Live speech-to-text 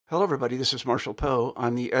Hello, everybody. This is Marshall Poe.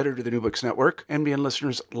 I'm the editor of the New Books Network. NBN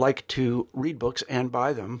listeners like to read books and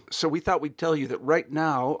buy them. So we thought we'd tell you that right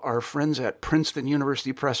now, our friends at Princeton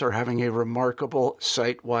University Press are having a remarkable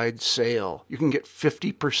site-wide sale. You can get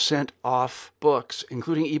 50% off books,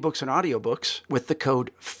 including ebooks and audiobooks, with the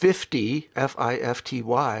code 50,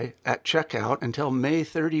 F-I-F-T-Y, at checkout until May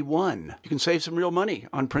 31. You can save some real money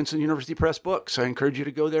on Princeton University Press books. I encourage you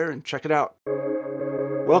to go there and check it out.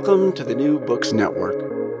 Welcome to the New Books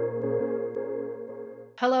Network.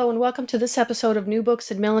 Hello and welcome to this episode of New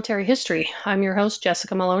Books in Military History. I'm your host,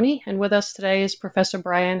 Jessica Maloney, and with us today is Professor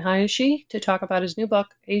Brian Hayashi to talk about his new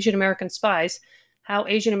book, Asian American Spies, How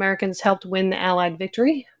Asian Americans Helped Win the Allied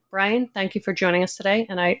Victory. Brian, thank you for joining us today,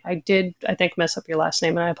 and I think, mess up your last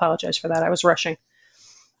name, and I apologize for that. I was rushing.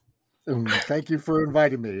 Thank you for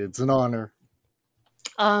inviting me. It's an honor.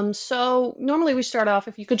 So normally we start off,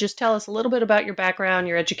 if you could just tell us a little bit about your background,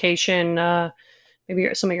 your education,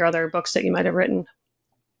 maybe some of your other books that you might have written.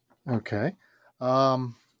 Okay.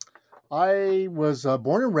 I was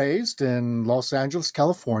born and raised in Los Angeles,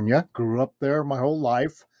 California, grew up there my whole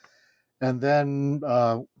life, and then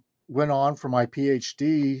went on for my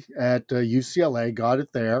PhD at UCLA, got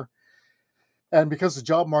it there. And because the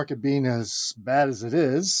job market being as bad as it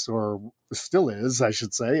is, or still is, I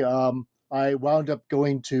should say, I wound up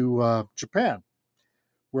going to Japan,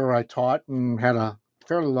 where I taught and had a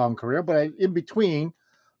fairly long career. But in between,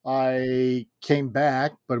 I came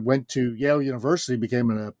back, but went to Yale University, became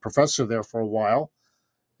a professor there for a while,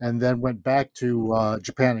 and then went back to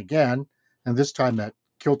Japan again, and this time at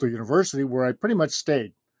Kyoto University, where I pretty much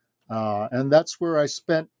stayed. And that's where I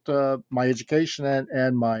spent my education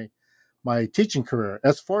and my teaching career.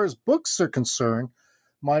 As far as books are concerned,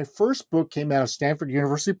 my first book came out of Stanford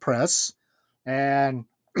University Press, and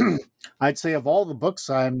I'd say of all the books,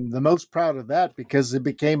 I'm the most proud of that because it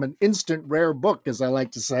became an instant rare book, as I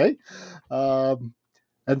like to say.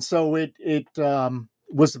 And so it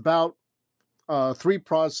was about three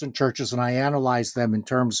Protestant churches, and I analyzed them in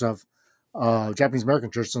terms of Japanese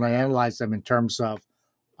American churches, and I analyzed them in terms of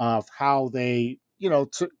how they,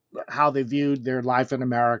 how they viewed their life in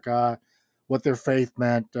America, what their faith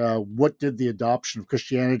meant, what did the adoption of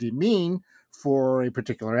Christianity mean for a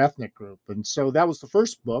particular ethnic group. And so that was the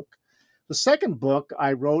first book. The second book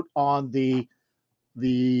I wrote on the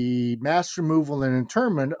mass removal and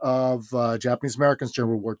internment of Japanese Americans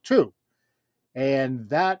during World War II. And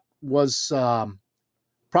that was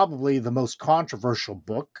probably the most controversial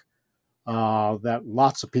book that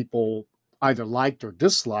lots of people either liked or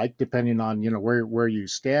disliked, depending on where you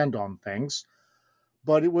stand on things.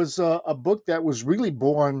 But it was a book that was really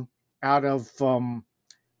born out of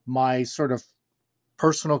my sort of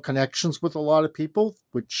personal connections with a lot of people,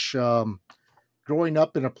 which growing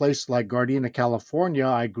up in a place like Gardena, California,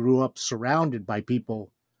 I grew up surrounded by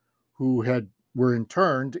people who were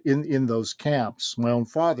interned in those camps. My own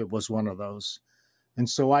father was one of those. And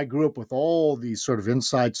so I grew up with all these sort of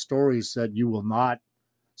inside stories that you will not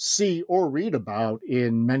see or read about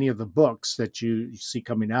in many of the books that you see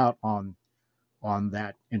coming out on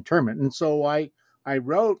that internment. And so I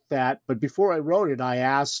wrote that, but before I wrote it, I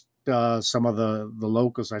asked some of the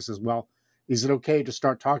locals, I says, well, is it okay to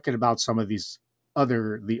start talking about some of the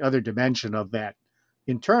other dimension of that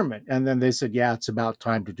internment? And then they said, yeah, it's about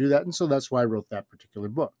time to do that. And so that's why I wrote that particular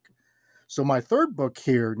book. So my third book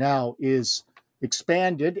here now is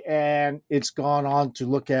expanded, and it's gone on to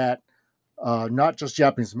look at not just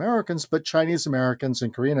Japanese Americans, but Chinese Americans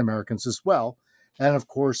and Korean Americans as well. And of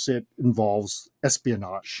course, it involves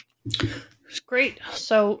espionage. Great.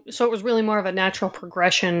 So it was really more of a natural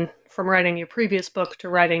progression from writing your previous book to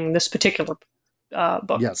writing this particular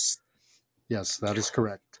book. Yes, that is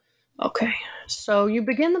correct. Okay. So you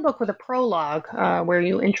begin the book with a prologue where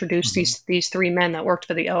you introduce these three men that worked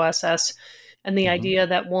for the OSS and the idea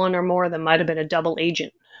that one or more of them might have been a double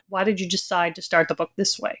agent. Why did you decide to start the book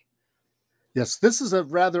this way? Yes, this is a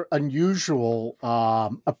rather unusual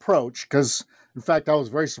approach because, in fact, I was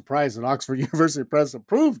very surprised that Oxford University Press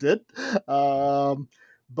approved it.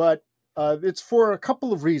 But it's for a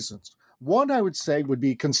couple of reasons. One, I would say, would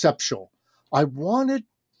be conceptual. I wanted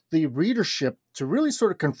the readership to really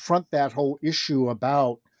sort of confront that whole issue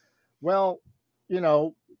about, well,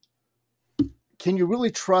 can you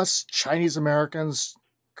really trust Chinese Americans,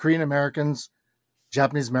 Korean Americans,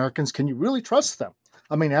 Japanese Americans? Can you really trust them?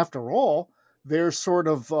 I mean, after all, their sort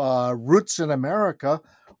of roots in America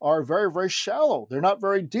are very, very shallow. They're not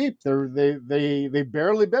very deep. They've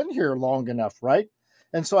barely been here long enough, right?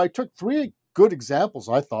 And so I took three good examples,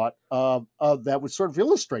 I thought, that would sort of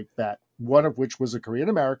illustrate that. One of which was a Korean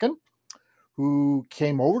American who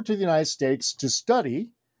came over to the United States to study,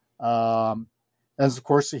 And of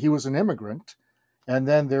course, he was an immigrant. And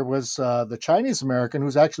then there was the Chinese American who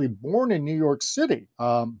was actually born in New York City.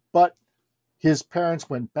 But his parents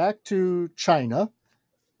went back to China,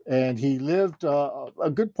 and he lived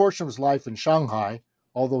a good portion of his life in Shanghai,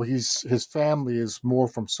 although his family is more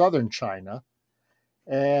from southern China.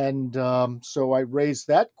 And so I raised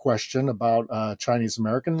that question about Chinese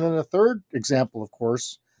American. And then the third example, of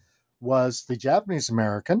course, was the Japanese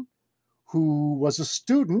American who was a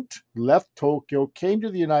student, left Tokyo, came to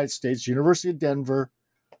the United States, University of Denver,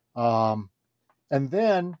 and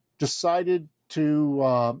then decided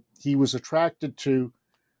he was attracted to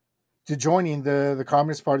joining the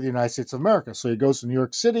Communist Party of the United States of America. So he goes to New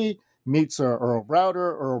York City, meets Earl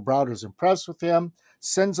Browder. Earl Browder's impressed with him,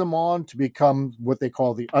 sends him on to become what they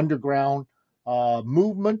call the underground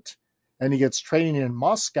movement, and he gets training in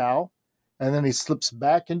Moscow, and then he slips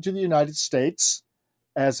back into the United States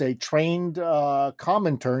as a trained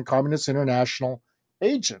Comintern, Communist International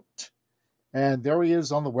agent. And there he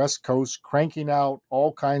is on the West Coast cranking out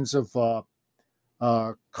all kinds of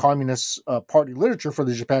Communist Party literature for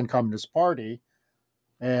the Japan Communist Party.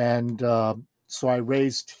 And so I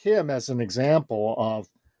raised him as an example of,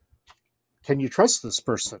 can you trust this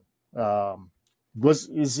person?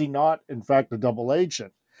 Is he not, in fact, a double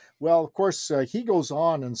agent? Well, of course, he goes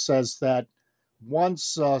on and says that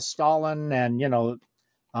once Stalin and,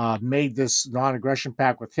 made this non-aggression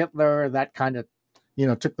pact with Hitler, that kind of,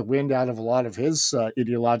 took the wind out of a lot of his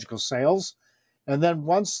ideological sails. And then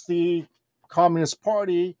once the Communist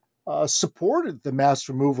Party supported the mass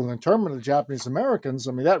removal and internment of the Japanese Americans,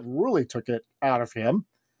 I mean, that really took it out of him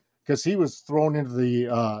because he was thrown into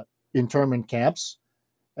the internment camps.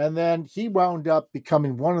 And then he wound up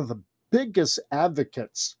becoming one of the biggest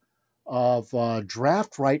advocates of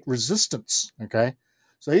draft right resistance. Okay.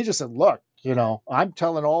 So he just said, look, I'm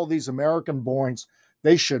telling all these American borns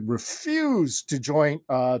they should refuse to join,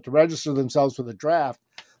 to register themselves for the draft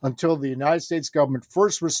until the United States government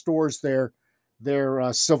first restores their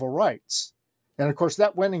civil rights. And of course,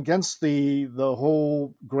 that went against the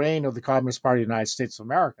whole grain of the Communist Party of the United States of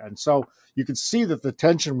America. And so you could see that the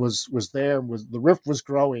tension was there, the rift was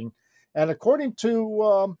growing. And according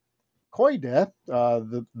to Koide,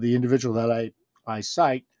 the individual that I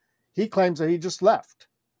cite, he claims that he just left.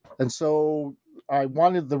 And so I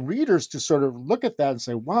wanted the readers to sort of look at that and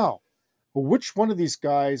say, wow, well, which one of these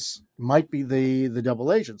guys might be the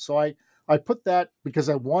double agent? So I put that because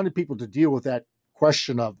I wanted people to deal with that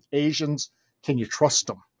question of Asians. Can you trust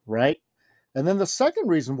them, right? And then the second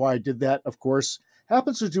reason why I did that, of course,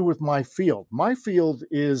 happens to do with my field. My field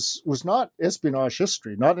was not espionage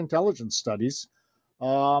history, not intelligence studies.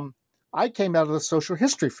 I came out of the social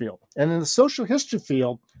history field. And in the social history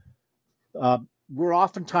field, we're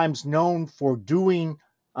oftentimes known for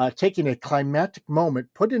taking a climactic moment,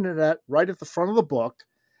 putting it right at the front of the book,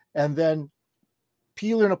 and then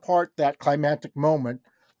peeling apart that climactic moment,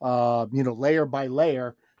 layer by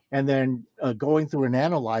layer, and then going through and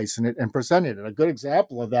analyzing it and presenting it. A good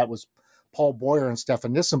example of that was Paul Boyer and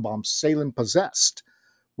Stefan Nissenbaum's Salem Possessed,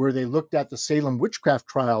 where they looked at the Salem witchcraft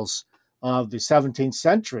trials of the 17th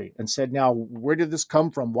century and said, now, where did this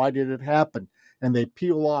come from? Why did it happen? And they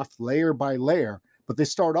peel off layer by layer, but they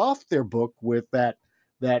start off their book with that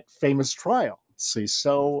famous trial. See,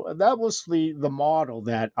 so that was the model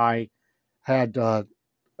that I had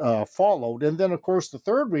followed. And then, of course, the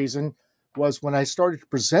third reason was when I started to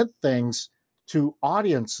present things to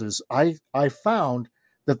audiences, I found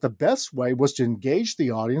that the best way was to engage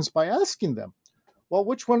the audience by asking them, well,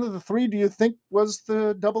 which one of the three do you think was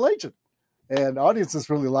the double agent? And audiences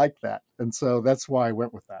really liked that. And so that's why I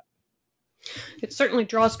went with that. It certainly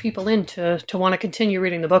draws people in to want to continue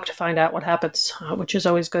reading the book to find out what happens, which is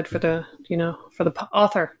always good for the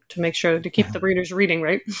author to make sure to keep the readers reading,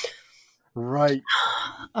 right? Right.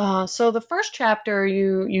 So the first chapter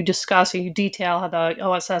you discuss, you detail how the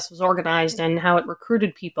OSS was organized and how it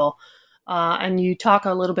recruited people. And you talk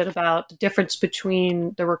a little bit about the difference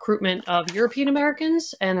between the recruitment of European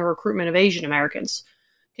Americans and the recruitment of Asian Americans.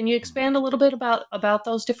 Can you expand a little bit about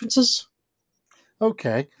those differences?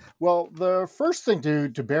 Okay. Well, the first thing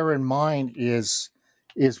to bear in mind is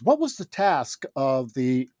what was the task of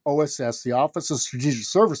the OSS, the Office of Strategic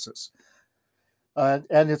Services?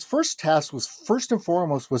 And its first task was, first and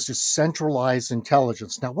foremost, was to centralize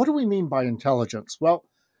intelligence. Now, what do we mean by intelligence? Well,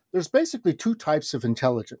 there's basically two types of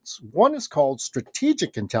intelligence. One is called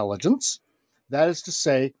strategic intelligence. That is to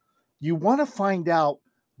say, you want to find out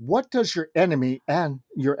what does your enemy and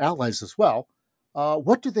your allies as well,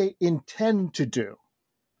 what do they intend to do?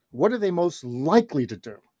 What are they most likely to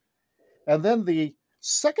do? And then the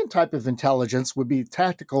second type of intelligence would be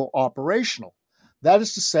tactical operational. That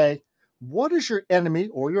is to say, what is your enemy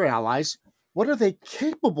or your allies? What are they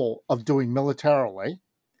capable of doing militarily?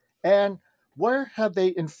 And where have they,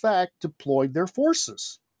 in fact, deployed their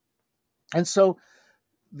forces? And so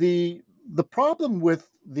the problem with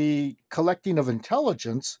the collecting of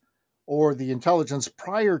intelligence, or the intelligence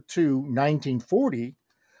prior to 1940,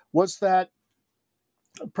 was that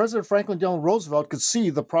President Franklin Delano Roosevelt could see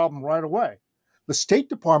the problem right away. The State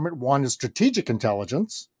Department wanted strategic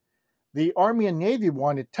intelligence. The Army and Navy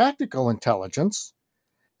wanted tactical intelligence.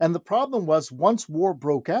 And the problem was, once war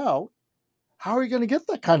broke out, how are you going to get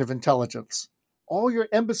that kind of intelligence? All your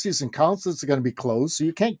embassies and consulates are going to be closed, so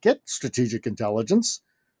you can't get strategic intelligence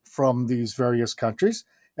from these various countries.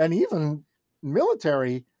 And even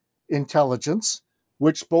military intelligence,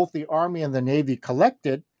 which both the Army and the Navy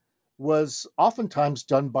collected, was oftentimes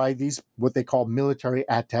done by these, what they call military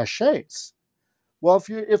attaches. Well,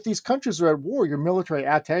 if these countries are at war, your military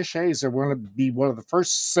attaches are going to be one of the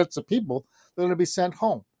first sets of people that are going to be sent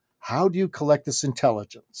home. How do you collect this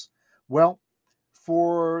intelligence? Well,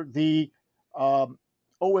 for the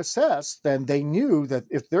OSS, then they knew that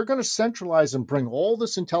if they're going to centralize and bring all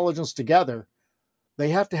this intelligence together, they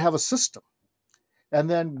have to have a system. And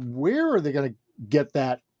then where are they going to get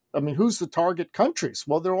that? I mean, who's the target countries?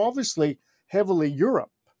 Well, they're obviously heavily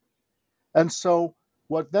Europe. And so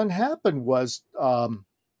what then happened was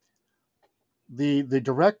the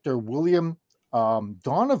director, William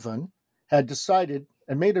Donovan, had decided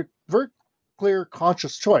and made a very clear,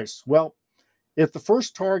 conscious choice. Well, if the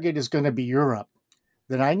first target is going to be Europe,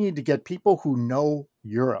 then I need to get people who know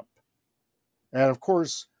Europe. And of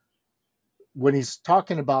course, when he's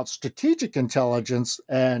talking about strategic intelligence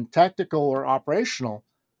and tactical or operational,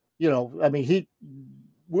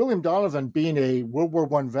 William Donovan, being a World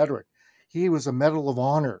War I veteran, he was a Medal of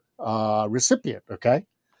Honor recipient, okay?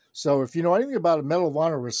 So if you know anything about a Medal of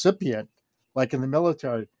Honor recipient, like in the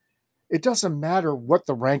military, it doesn't matter what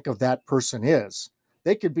the rank of that person is.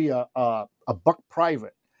 They could be a buck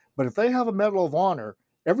private, but if they have a Medal of Honor,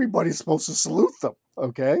 everybody's supposed to salute them,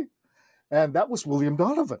 okay? And that was William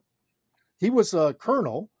Donovan. He was a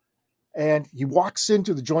colonel, and he walks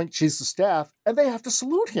into the Joint Chiefs of Staff, and they have to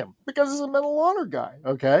salute him because he's a Medal of Honor guy,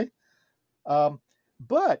 okay?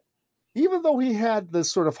 But even though he had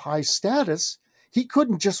this sort of high status, he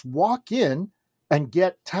couldn't just walk in and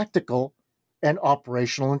get tactical and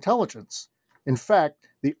operational intelligence. In fact,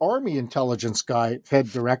 the Army intelligence guy,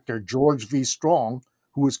 head director, George V. Strong,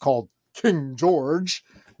 who was called King George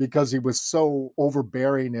because he was so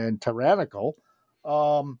overbearing and tyrannical,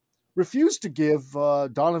 refused to give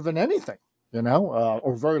Donovan anything,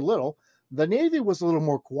 or very little. The Navy was a little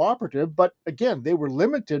more cooperative, but again, they were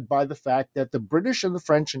limited by the fact that the British and the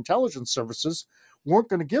French intelligence services weren't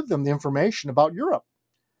going to give them the information about Europe.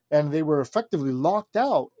 And they were effectively locked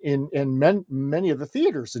out in many of the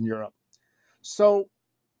theaters in Europe. So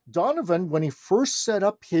Donovan, when he first set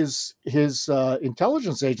up his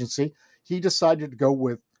intelligence agency, he decided to go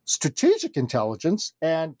with strategic intelligence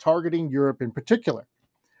and targeting Europe in particular.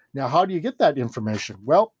 Now, how do you get that information?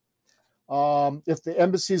 Well, if the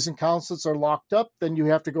embassies and consulates are locked up, then you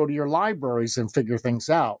have to go to your libraries and figure things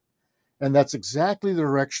out. And that's exactly the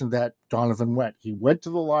direction that Donovan went. He went to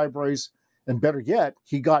the libraries, and better yet,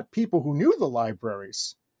 he got people who knew the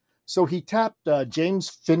libraries. So he tapped James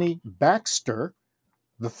Finney Baxter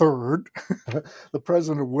III, the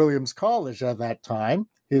president of Williams College at that time,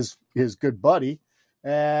 his good buddy,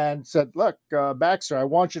 and said, look, Baxter, I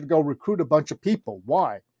want you to go recruit a bunch of people.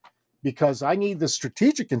 Why? Because I need the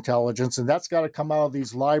strategic intelligence, and that's got to come out of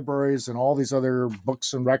these libraries and all these other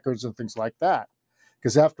books and records and things like that.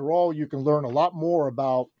 Because after all, you can learn a lot more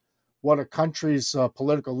about what a country's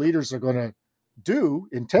political leaders are going to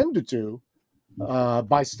intend to do,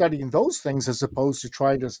 by studying those things, as opposed to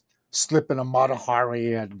trying to slip in a Mata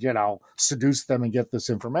Hari and, seduce them and get this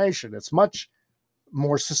information. It's much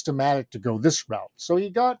more systematic to go this route. So he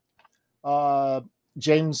got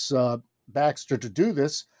James Baxter to do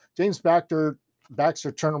this. James Baxter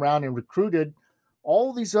turned around and recruited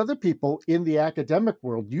all these other people in the academic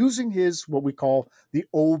world using his, what we call, the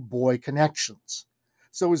old boy connections.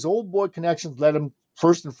 So his old boy connections led him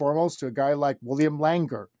first and foremost to a guy like William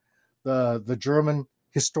Langer, the German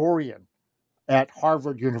historian at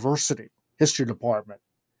Harvard University, history department.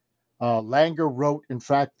 Langer wrote, in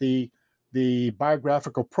fact, the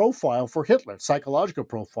biographical profile for Hitler, psychological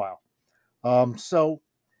profile. So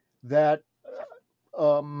that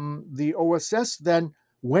the OSS then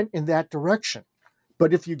went in that direction.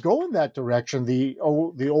 But if you go in that direction, the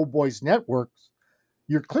old boys networks,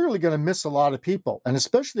 you're clearly going to miss a lot of people. And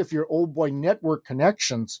especially if your old boy network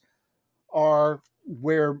connections are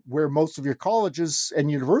where most of your colleges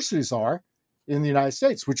and universities are in the United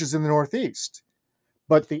States, which is in the Northeast.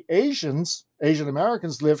 But the Asian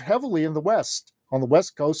Americans live heavily in the West, on the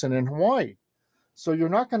West Coast and in Hawaii. So you're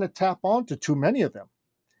not going to tap onto too many of them.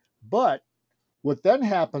 But what then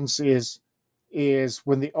happens is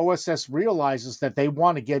when the OSS realizes that they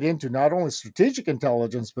want to get into not only strategic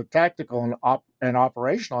intelligence, but tactical and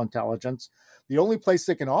operational intelligence, the only place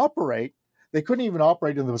they can operate, they couldn't even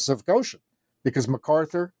operate in the Pacific Ocean because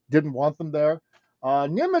MacArthur didn't want them there.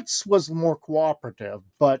 Nimitz was more cooperative,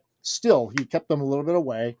 but still, he kept them a little bit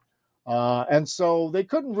away. And so they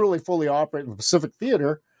couldn't really fully operate in the Pacific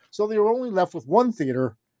Theater, so they were only left with one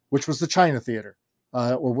theater, which was the China Theater,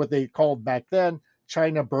 or what they called back then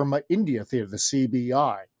China, Burma, India Theater, the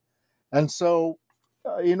CBI. And so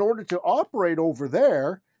in order to operate over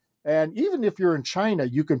there, and even if you're in China,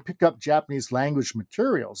 you can pick up Japanese language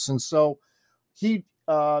materials. And so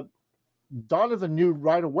Donovan knew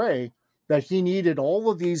right away that he needed all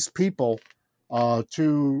of these people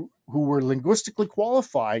who were linguistically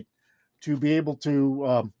qualified to be able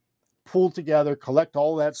to pull together, collect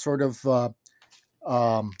all that sort of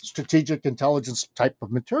strategic intelligence type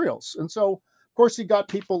of materials. And so, of course, he got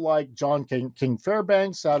people like John King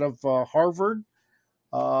Fairbanks out of Harvard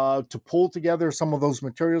to pull together some of those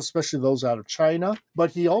materials, especially those out of China.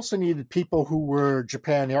 But he also needed people who were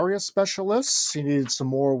Japan area specialists. He needed some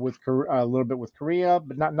more with a little bit with Korea,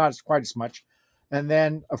 but not quite as much. And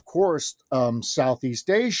then, of course, Southeast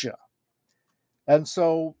Asia. And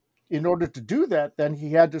so in order to do that, then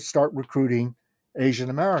he had to start recruiting Asian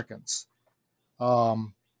Americans.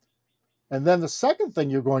 And then the second thing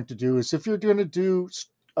you're going to do is if you're going to do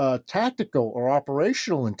tactical or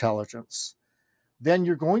operational intelligence, then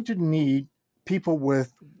you're going to need people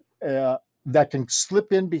with that can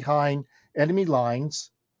slip in behind enemy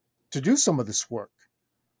lines to do some of this work,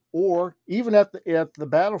 or even at the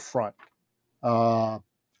battlefront.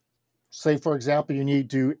 Say, for example, you need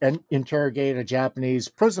to interrogate a Japanese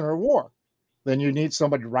prisoner of war. Then you need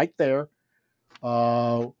somebody right there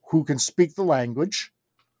who can speak the language.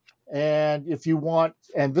 And if you want,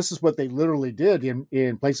 and this is what they literally did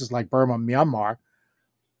in places like Burma, Myanmar,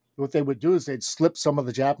 what they would do is they'd slip some of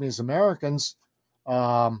the Japanese Americans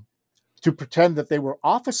to pretend that they were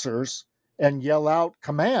officers and yell out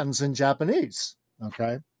commands in Japanese.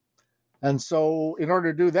 Okay. And so in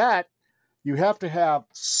order to do that, you have to have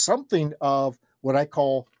something of what I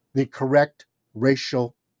call the correct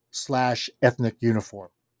racial/ethnic uniform.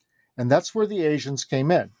 And that's where the Asians came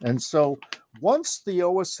in. And so once the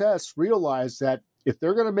OSS realized that if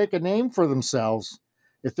they're going to make a name for themselves,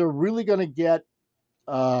 if they're really going to get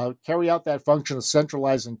carry out that function of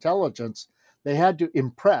centralized intelligence, they had to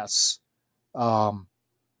impress the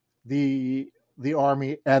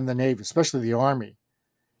Army and the Navy, especially the Army.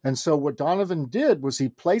 And so what Donovan did was he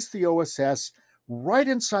placed the OSS right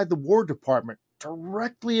inside the War Department,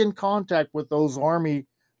 directly in contact with those Army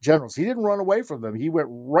generals. He didn't run away from them. He went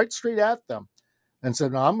right straight at them and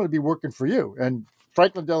said, "No, I'm going to be working for you." And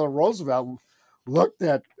Franklin Delano Roosevelt looked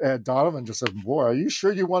at Donovan and just said, "Boy, are you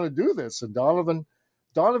sure you want to do this?" And Donovan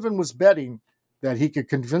was betting that he could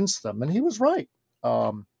convince them, and he was right.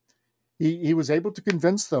 He was able to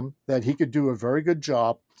convince them that he could do a very good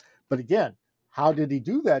job. But again, how did he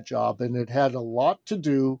do that job? And it had a lot to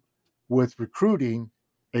do with recruiting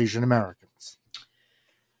Asian Americans.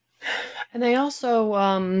 And they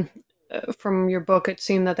also, from your book, it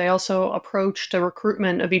seemed that they also approached the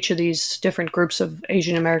recruitment of each of these different groups of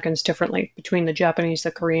Asian Americans differently between the Japanese,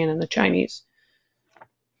 the Korean, and the Chinese.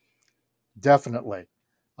 Definitely.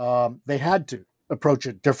 They had to approach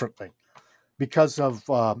it differently because of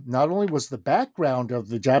not only was the background of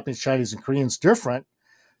the Japanese, Chinese, and Koreans different,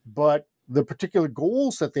 but the particular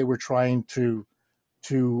goals that they were trying to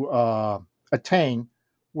attain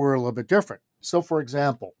were a little bit different. So, for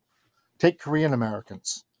example, take Korean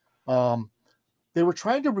Americans. They were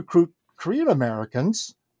trying to recruit Korean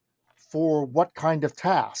Americans for what kind of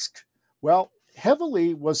task? Well,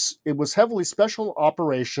 it was heavily special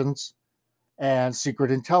operations and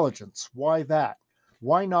secret intelligence. Why that?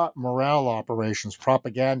 Why not morale operations,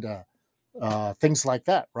 propaganda, things like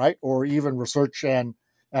that, right? Or even research and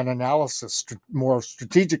analysis, more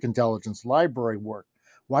strategic intelligence, library work.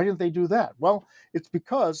 Why didn't they do that? Well, it's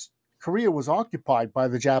because Korea was occupied by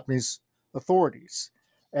the Japanese authorities.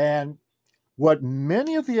 And what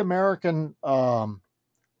many of the American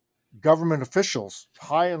government officials,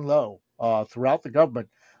 high and low, throughout the government,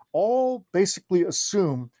 all basically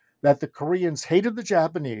assume that the Koreans hated the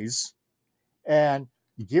Japanese and,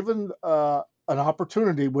 given an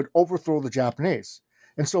opportunity, would overthrow the Japanese.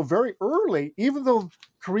 And so very early, even though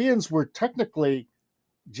Koreans were technically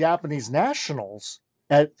Japanese nationals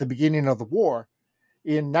at the beginning of the war,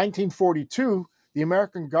 in 1942, the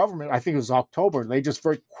American government, I think it was October, they just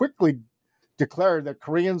very quickly declared that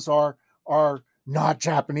Koreans are not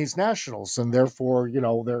Japanese nationals, and therefore,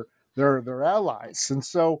 they're allies. And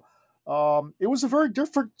so it was a very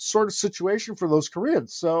different sort of situation for those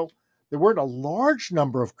Koreans. So there weren't a large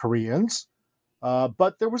number of Koreans,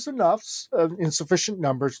 but there was enough in sufficient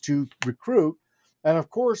numbers to recruit. And of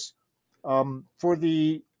course, for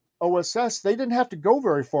the OSS, they didn't have to go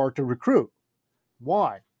very far to recruit.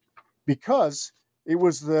 Why? Because it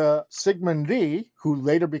was the Syngman Rhee, who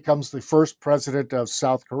later becomes the first president of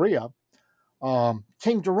South Korea,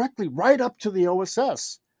 came directly right up to the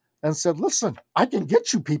OSS and said, listen, I can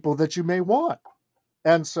get you people that you may want.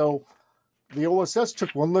 And so the OSS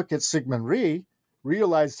took one look at Syngman Rhee,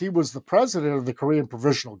 realized he was the president of the Korean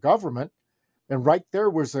Provisional Government, and right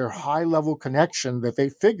there was their high-level connection that they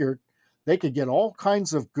figured they could get all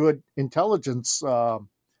kinds of good intelligence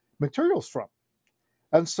materials from.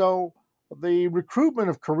 And so the recruitment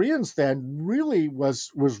of Koreans then really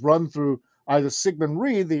was run through either Syngman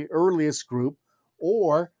Rhee, the earliest group,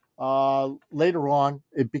 or later on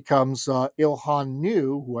it becomes Ilhan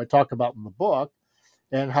New, who I talk about in the book,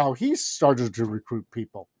 and how he started to recruit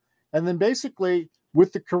people. And then basically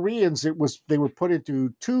with the Koreans, they were put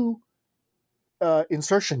into two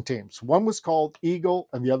insertion teams. One was called Eagle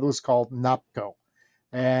and the other was called NAPCO.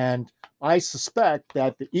 And I suspect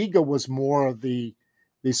that the Eagle was more of the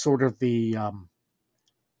sort of the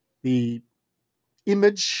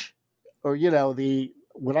image, or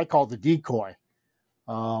what I call the decoy,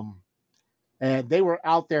 and they were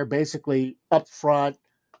out there basically up front.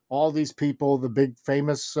 All these people, the big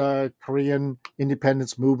famous Korean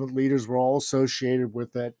independence movement leaders, were all associated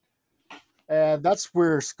with it, and that's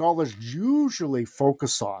where scholars usually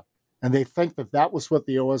focus on, and they think that was what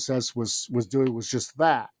the OSS was doing, was just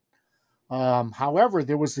that. However,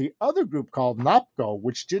 there was the other group called NAPCO,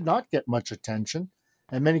 which did not get much attention,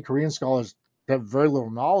 and many Korean scholars have very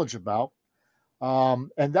little knowledge about.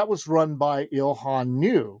 And that was run by Ilhan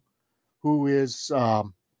New, who was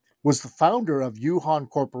the founder of Yuhan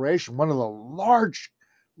Corporation, one of the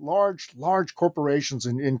large corporations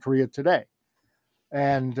in Korea today.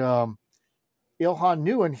 And Ilhan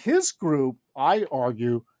New and his group, I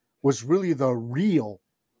argue, was really the real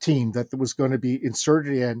team that was going to be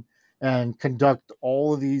inserted in and conduct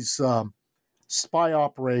all of these spy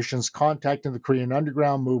operations, contacting the Korean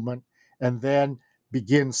underground movement, and then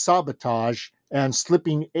begin sabotage and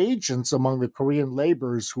slipping agents among the Korean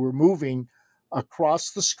laborers who were moving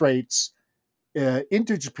across the straits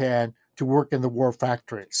into Japan to work in the war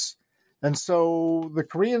factories. And so the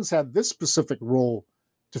Koreans had this specific role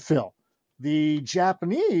to fill. The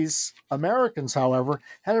Japanese Americans, however,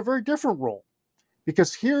 had a very different role,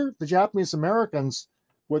 because here the Japanese Americans,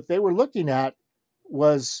 what they were looking at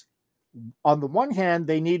was, on the one hand,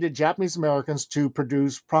 they needed Japanese Americans to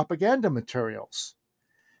produce propaganda materials,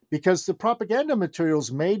 because the propaganda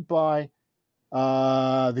materials made by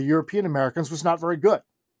the European Americans was not very good,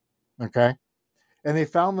 okay? And they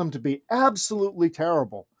found them to be absolutely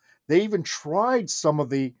terrible. They even tried some of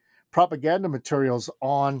the propaganda materials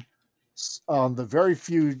on the very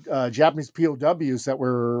few Japanese POWs that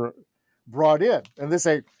were brought in. And they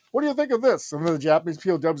say, what do you think of this? And then the Japanese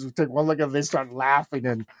POWs would take one look at it, they start laughing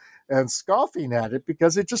and scoffing at it,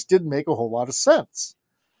 because it just didn't make a whole lot of sense.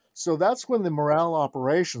 So that's when the morale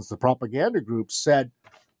operations, the propaganda group, said,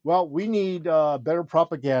 well, we need better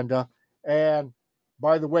propaganda. And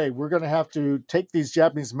by the way, we're going to have to take these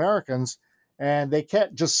Japanese Americans, and they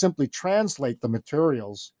can't just simply translate the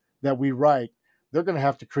materials that we write. They're going to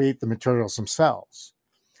have to create the materials themselves.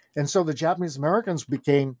 And so the Japanese Americans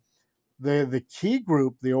became the key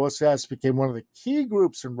group. The OSS became one of the key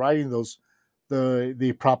groups in writing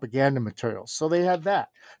the propaganda materials. So they had that.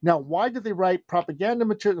 Now, why did they write propaganda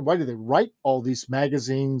material? Why did they write all these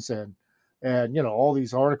magazines and all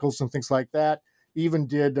these articles and things like that? Even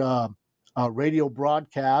did radio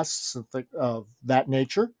broadcasts of that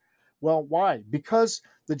nature. Well, why? Because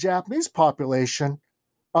the Japanese population,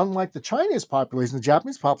 unlike the Chinese population, the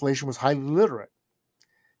Japanese population was highly literate.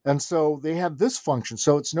 And so they had this function.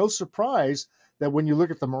 So it's no surprise that when you look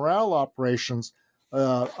at the morale operations,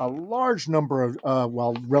 a large number of,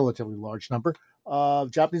 relatively large number of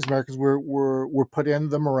Japanese Americans were put in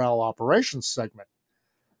the morale operations segment,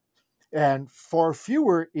 and far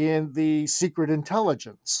fewer in the secret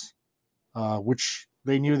intelligence, which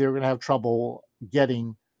they knew they were going to have trouble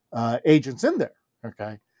getting agents in there.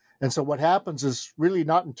 Okay, and so what happens is really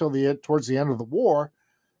not until towards the end of the war,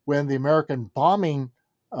 when the American bombing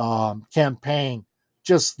campaign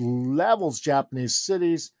just levels Japanese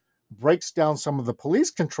cities, breaks down some of the police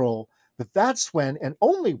control, but that's when, and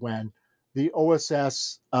only when, the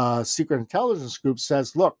OSS Secret Intelligence Group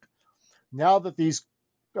says, look, now that these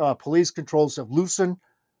police controls have loosened,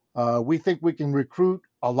 we think we can recruit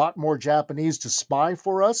a lot more Japanese to spy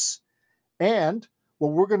for us. And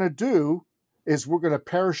what we're going to do is we're going to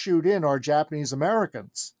parachute in our Japanese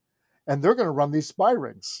Americans, and they're going to run these spy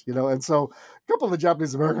rings, And so a couple of the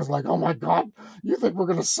Japanese Americans are like, oh my God, you think we're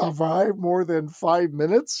going to survive more than 5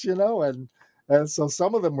 minutes, And so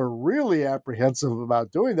some of them were really apprehensive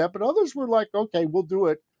about doing that, but others were like, okay, we'll do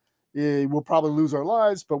it. We'll probably lose our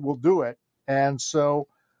lives, but we'll do it. And so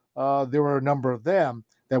there were a number of them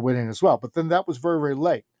that went in as well. But then that was very, very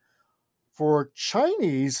late. For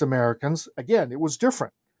Chinese Americans, again, it was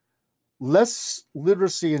different. Less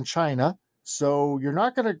literacy in China, so you're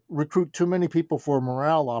not going to recruit too many people for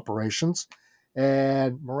morale operations.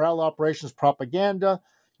 And morale operations propaganda,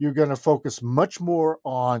 you're going to focus much more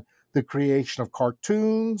on the creation of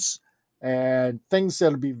cartoons and things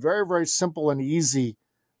that'll be very, very simple and easy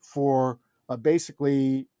for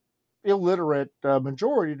basically illiterate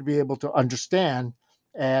majority to be able to understand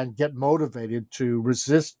and get motivated to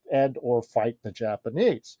resist and or fight the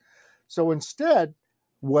Japanese. So instead,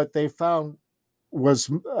 what they found was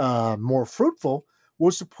more fruitful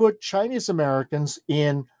was to put Chinese Americans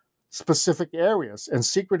in specific areas, and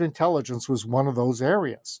secret intelligence was one of those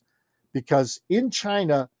areas. Because in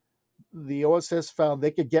China, the OSS found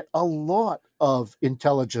they could get a lot of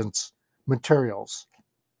intelligence materials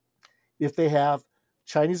if they have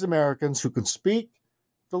Chinese Americans who can speak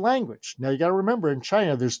the language. Now, you got to remember, in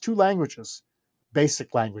China, there's two languages,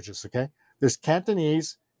 basic languages, okay? There's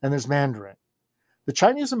Cantonese and there's Mandarin. The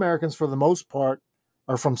Chinese Americans, for the most part,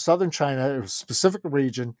 are from southern China, a specific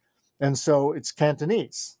region, and so it's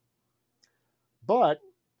Cantonese. But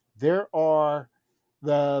there are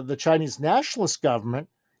the Chinese nationalist government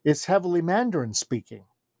is heavily Mandarin speaking.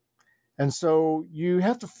 And so you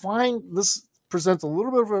have to find, this presents a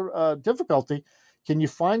little bit of a difficulty. Can you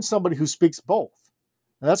find somebody who speaks both?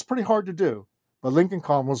 And that's pretty hard to do. But Lincoln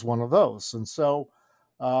Kahn was one of those. And so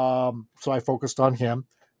I focused on him.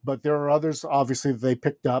 But there are others, obviously, that they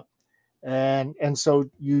picked up. And so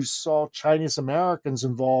you saw Chinese Americans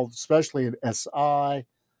involved, especially in SI,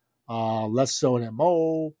 less so in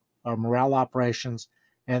MO, morale operations,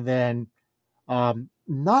 and then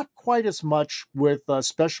not quite as much with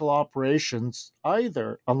special operations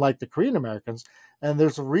either, unlike the Korean Americans. And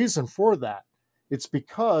there's a reason for that. It's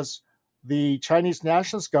because the Chinese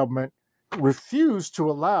nationalist government refused to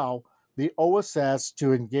allow the OSS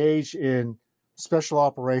to engage in special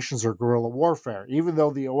operations or guerrilla warfare, even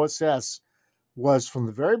though the OSS was from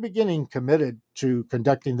the very beginning committed to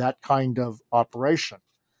conducting that kind of operation.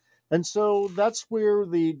 And so that's where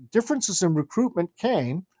the differences in recruitment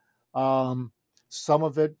came. Some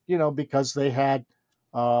of it, because they had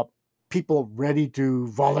people ready to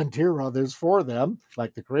volunteer others for them,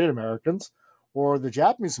 like the Korean Americans, or the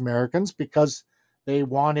Japanese Americans, because they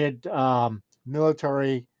wanted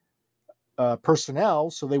military personnel,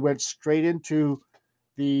 so they went straight into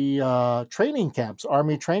the training camps,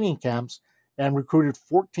 army training camps, and recruited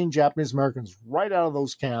 14 Japanese Americans right out of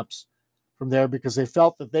those camps from there, because they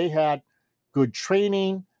felt that they had good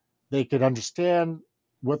training, they could understand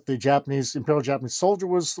what the Imperial Japanese soldier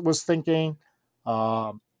was thinking,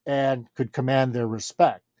 and could command their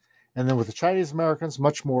respect. And then with the Chinese Americans,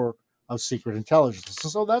 much more of secret intelligence.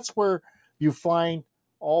 So that's where you find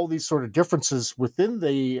all these sort of differences within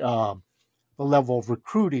the level of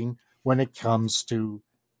recruiting when it comes to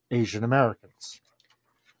Asian Americans.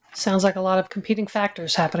 Sounds like a lot of competing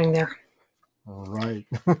factors happening there. All right.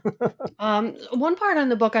 One part in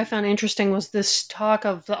the book I found interesting was this talk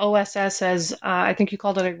of the OSS as, I think you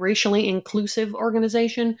called it, a racially inclusive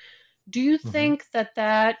organization. Do you think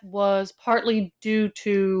that was partly due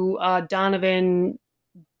to Donovan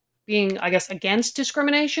being, I guess, against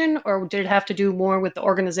discrimination, or did it have to do more with the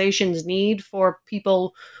organization's need for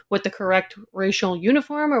people with the correct racial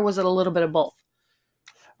uniform, or was it a little bit of both?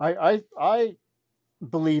 I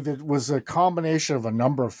believe it was a combination of a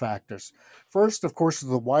number of factors. First, of course,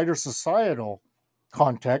 the wider societal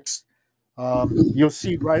context. You'll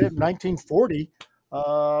see right in 1940,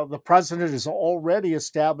 the president has already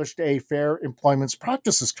established a Fair Employment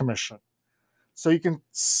Practices Commission. So you can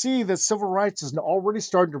see that civil rights is already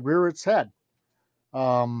starting to rear its head.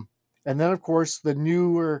 And then, of course, the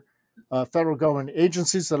newer federal government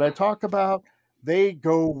agencies that I talk about, they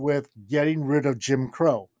go with getting rid of Jim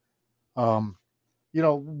Crow. The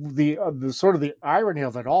sort of the irony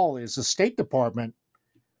of it all is the State Department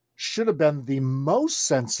should have been the most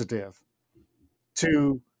sensitive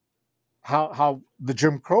to how the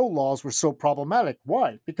Jim Crow laws were so problematic.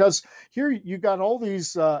 Why? Because here you got all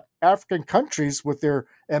these African countries with their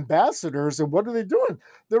ambassadors, and what are they doing?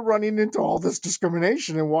 They're running into all this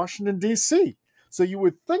discrimination in Washington, D.C. So you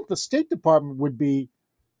would think the State Department would be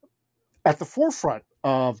at the forefront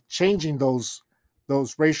of changing those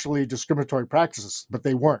racially discriminatory practices, but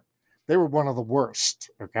they weren't. They were one of the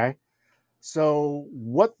worst. Okay, so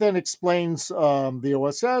what then explains the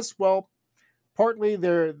OSS? Well, partly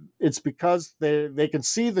it's because they can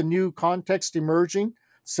see the new context emerging.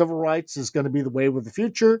 Civil rights is going to be the wave of the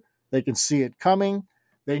future. They can see it coming.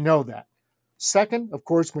 They know that. Second, of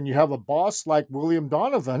course, when you have a boss like William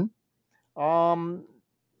Donovan, you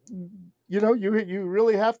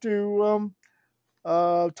really have to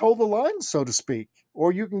toe the line, so to speak,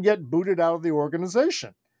 or you can get booted out of the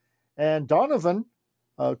organization. And Donovan,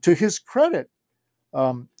 to his credit,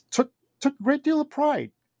 took a great deal of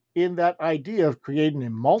pride in that idea of creating a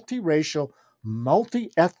multiracial,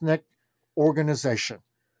 multi-ethnic organization.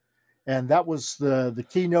 And that was the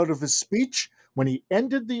keynote of his speech. When he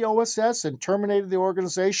ended the OSS and terminated the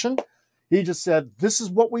organization, he just said, "This is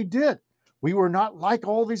what we did. We were not like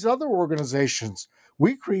all these other organizations.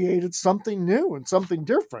 We created something new and something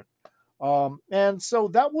different." And so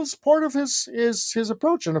that was part of his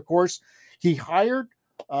approach. And of course, he hired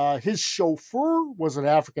his chauffeur was an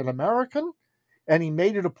African American, and he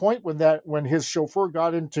made it a point when his chauffeur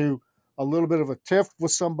got into a little bit of a tiff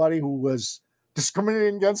with somebody who was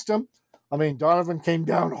discriminating against him. I mean, Donovan came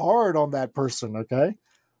down hard on that person. Okay,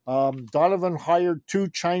 Donovan hired two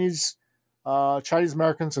Chinese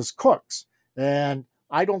Americans as cooks, and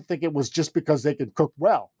I don't think it was just because they could cook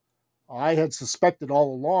well. I had suspected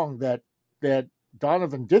all along that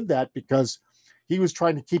Donovan did that because he was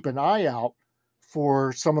trying to keep an eye out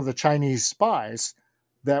for some of the Chinese spies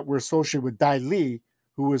that were associated with Dai Li,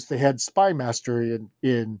 who was the head spy master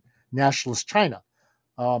in nationalist China.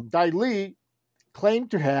 Dai Li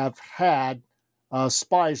claimed to have had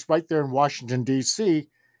spies right there in Washington, D.C.,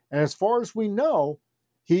 and as far as we know,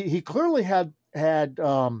 he clearly had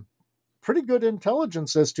pretty good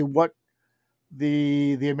intelligence as to what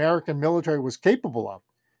the American military was capable of.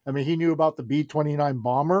 I mean, he knew about the B-29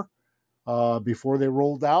 bomber before they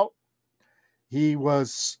rolled out. He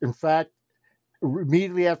was, in fact,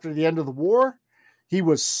 immediately after the end of the war, he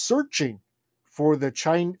was searching for the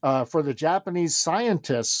Japanese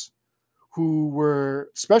scientists who were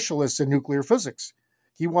specialists in nuclear physics.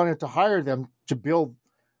 He wanted to hire them to build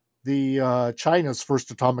the China's first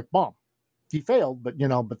atomic bomb. He failed, but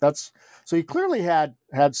that's so he clearly had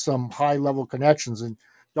some high level connections, and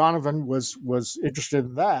Donovan was interested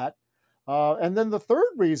in that. And then the third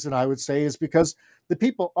reason I would say is because the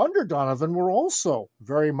people under Donovan were also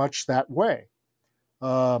very much that way.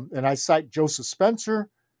 And I cite Joseph Spencer.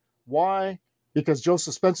 Why? Because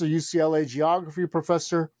Joseph Spencer, UCLA geography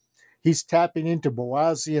professor, he's tapping into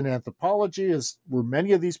Boasian anthropology, as were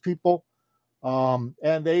many of these people.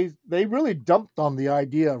 And they really dumped on the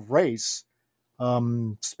idea of race.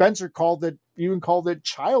 Spencer called it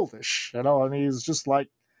childish. And he's just like,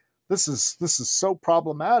 this is so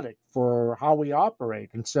problematic for how we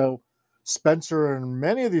operate. And so Spencer and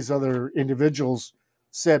many of these other individuals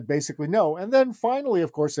said basically no. And then finally,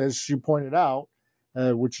 of course, as you pointed out,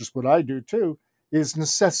 which is what I do too, is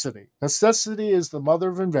necessity. Necessity is the mother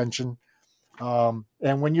of invention. And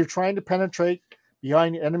when you're trying to penetrate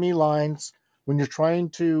behind enemy lines, when you're trying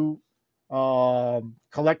to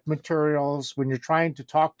collect materials, when you're trying to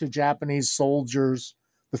talk to Japanese soldiers,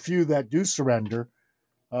 the few that do surrender,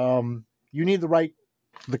 you need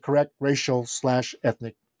the correct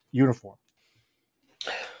racial/ethnic uniform.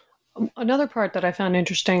 Another part that I found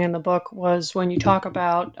interesting in the book was when you talk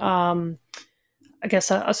about, I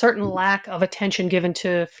guess, a certain lack of attention given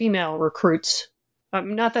to female recruits.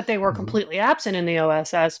 Not that they were completely absent in the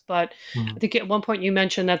OSS, but I think at one point you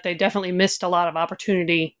mentioned that they definitely missed a lot of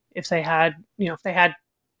opportunity. If they had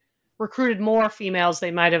recruited more females,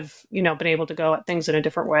 they might have, been able to go at things in a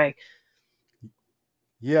different way.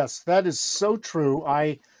 Yes, that is so true.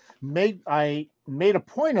 I made a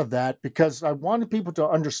point of that because I wanted people to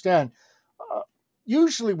understand.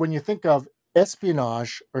 Usually when you think of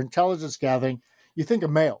espionage or intelligence gathering, you think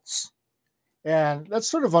of males. And that's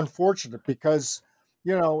sort of unfortunate because,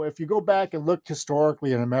 if you go back and look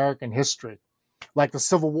historically in American history, like the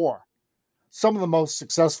Civil War, some of the most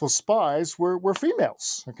successful spies were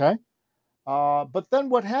females, okay? But then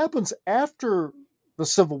what happens after the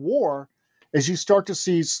Civil War is you start to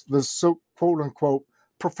see the quote-unquote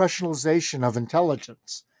professionalization of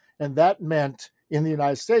intelligence. And that meant, in the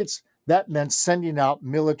United States, sending out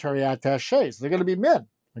military attachés. They're going to be men,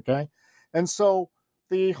 okay? And so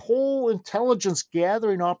the whole intelligence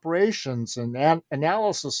gathering operations and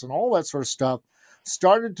analysis and all that sort of stuff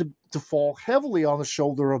started to fall heavily on the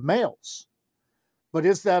shoulder of males. But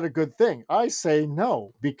is that a good thing? I say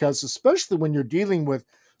no, because especially when you're dealing with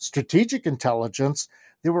strategic intelligence,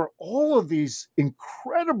 there were all of these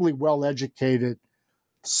incredibly well-educated,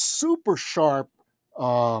 super sharp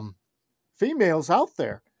females out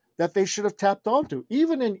there that they should have tapped onto.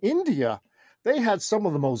 Even in India, they had some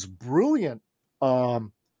of the most brilliant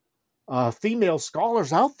female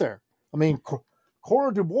scholars out there. I mean,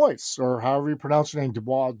 Cora Du Bois, or however you pronounce her name, Du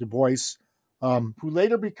Bois, who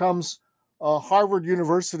later becomes a Harvard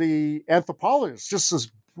University anthropologist, just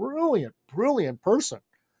this brilliant, brilliant person.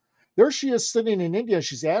 There she is sitting in India.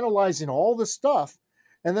 She's analyzing all this stuff.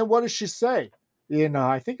 And then what does she say? In,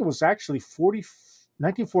 I think it was actually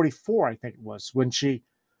 1944, I think it was, when she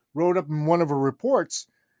wrote up in one of her reports,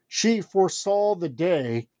 she foresaw the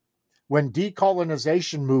day when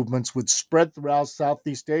decolonization movements would spread throughout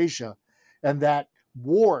Southeast Asia and that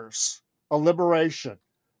wars of liberation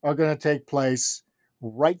are going to take place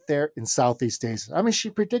right there in Southeast Asia. I mean, she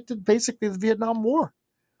predicted basically the Vietnam War,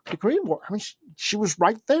 the Korean War. I mean, she was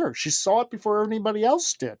right there. She saw it before anybody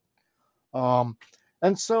else did. And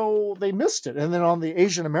so they missed it. And then on the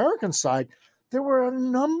Asian American side, there were a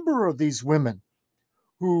number of these women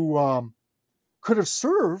who could have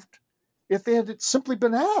served if they had simply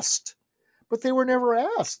been asked, but they were never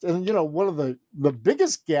asked. And, you know, one of the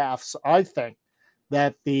biggest gaffes, I think,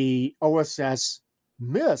 that the OSS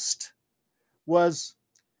missed was,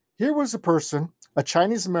 here was a person, a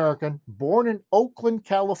Chinese American, born in Oakland,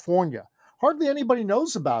 California. Hardly anybody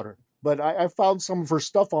knows about her, but I found some of her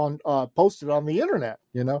stuff on posted on the internet,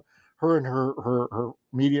 you know, her and her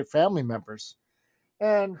immediate family members.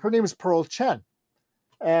 And her name is Pearl Chen.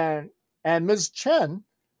 And Ms. Chen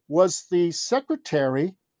was the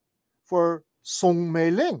secretary for Song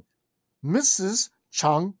Mei-ling, Mrs.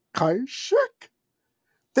 Chiang Kai-shek.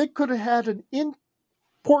 They could have had an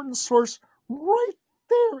important source right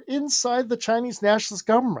there inside the Chinese nationalist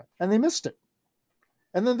government, and they missed it.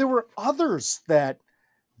 And then there were others that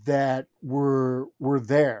were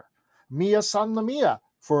there. Mia Sannomiya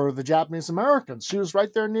for the Japanese Americans. She was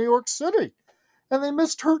right there in New York City, and they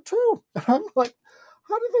missed her too. And I'm like,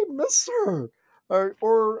 how did they miss her?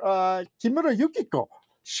 Or Kimura Yukiko.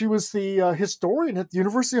 She was the historian at the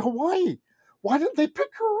University of Hawaii. Why didn't they pick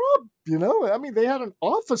her up? You know, I mean, they had an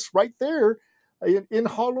office right there in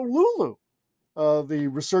Honolulu, the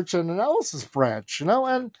research and analysis branch, you know,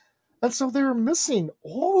 and so they were missing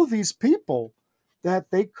all of these people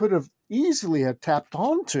that they could have easily had tapped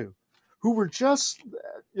onto, who were just,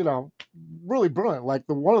 you know, really brilliant. Like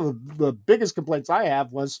one of the biggest complaints I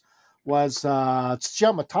have was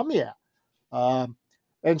Tsuyama Tamiya.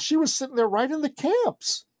 And she was sitting there right in the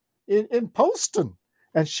camps in Poston.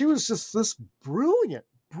 And she was just this brilliant,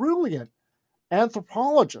 brilliant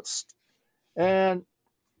anthropologist. And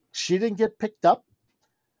she didn't get picked up.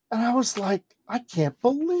 And I was like, I can't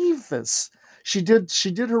believe this. She did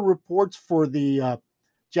her reports for the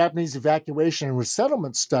Japanese evacuation and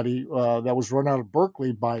resettlement study that was run out of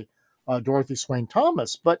Berkeley by Dorothy Swain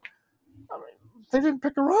Thomas. But I mean, they didn't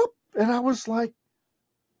pick her up. And I was like,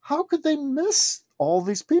 how could they miss all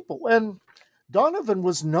these people? And Donovan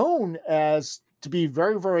was known to be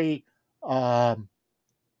very, very, how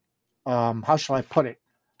shall I put it,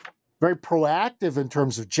 very proactive in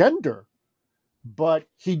terms of gender, but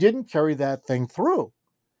he didn't carry that thing through.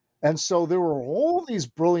 And so there were all these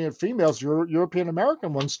brilliant females, European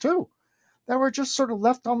American ones too, that were just sort of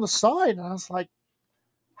left on the side. And I was like,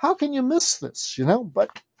 how can you miss this, you know?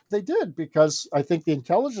 But they did, because I think the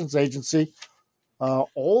intelligence agency,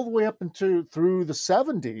 all the way up through the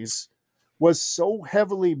 70s, was so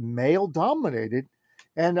heavily male dominated.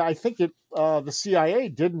 And I think the CIA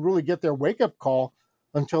didn't really get their wake-up call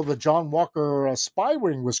until the John Walker spy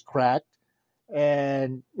ring was cracked,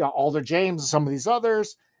 and Alder James and some of these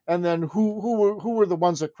others. And then who were the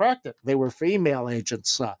ones that cracked it? They were female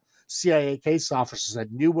agents, CIA case officers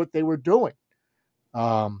that knew what they were doing.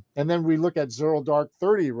 And then we look at Zero Dark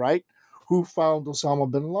 30, right? Who found Osama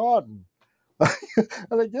bin Laden?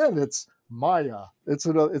 And again, it's Maya. It's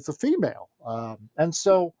a female. And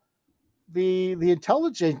so the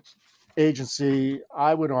intelligence agency,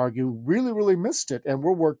 I would argue, really, really missed it. And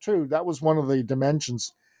World War II, that was one of the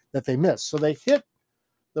dimensions that they missed. So they hit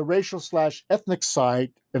the racial/ethnic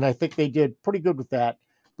side, and I think they did pretty good with that,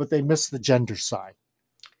 but they missed the gender side.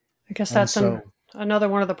 I guess that's another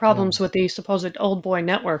one of the problems with the supposed old boy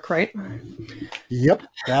network, right? Yep,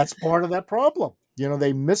 that's part of that problem. You know,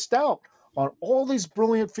 they missed out on all these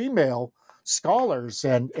brilliant female scholars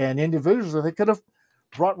and individuals that they could have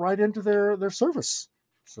brought right into their service.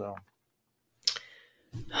 So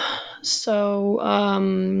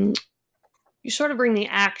you sort of bring the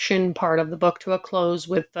action part of the book to a close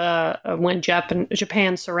with when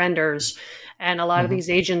Japan surrenders, and a lot of these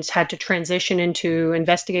agents had to transition into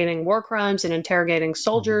investigating war crimes and interrogating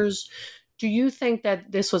soldiers. Do you think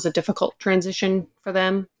that this was a difficult transition for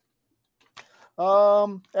them?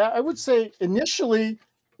 I would say initially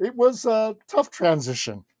it was a tough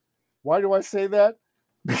transition. Why do I say that?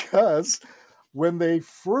 Because when they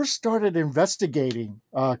first started investigating,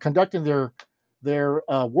 conducting their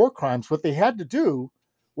war crimes, what they had to do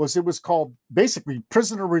was, it was called basically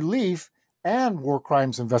prisoner relief and war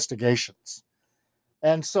crimes investigations.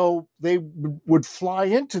 And so they would fly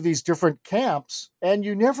into these different camps, and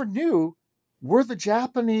you never knew, were the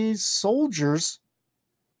Japanese soldiers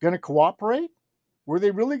going to cooperate? Were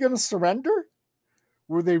they really going to surrender?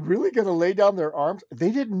 Were they really going to lay down their arms?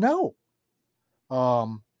 They didn't know.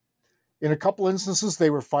 In a couple instances, they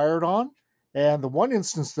were fired on. And the one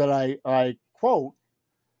instance that I quote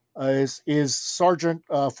is Sergeant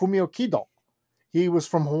Fumio Kido. He was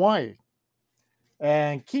from Hawaii.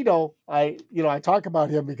 And Kido, I talk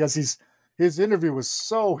about him because his interview was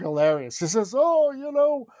so hilarious. He says,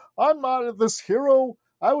 I'm not this hero.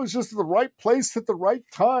 I was just at the right place at the right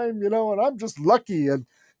time, and I'm just lucky. And,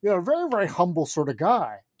 very, very humble sort of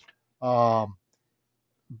guy.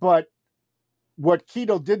 But what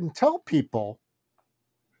Kido didn't tell people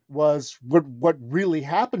was what really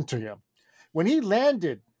happened to him. When he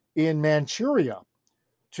landed in Manchuria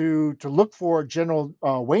to look for General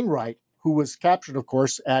Wainwright, who was captured, of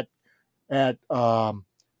course, at Corregidor,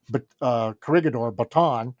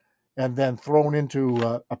 Bataan, and then thrown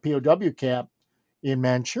into a POW camp in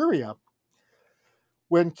Manchuria.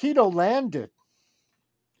 When Kido landed,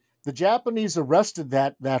 the Japanese arrested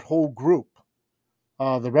that whole group,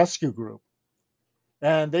 the rescue group,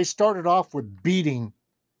 and they started off with beating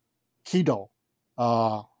Kido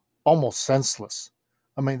almost senseless.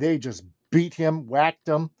 I mean, they just beat him, whacked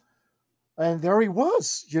him, and there he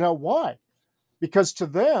was. You know why? Because to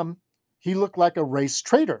them, he looked like a race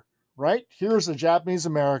traitor, right? Here's a Japanese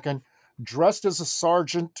American dressed as a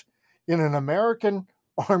sergeant in an American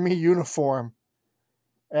Army uniform,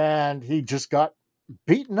 and he just got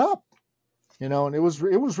beaten up, and it was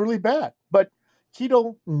really bad. But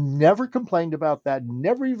Kido never complained about that,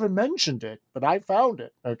 never even mentioned it, but I found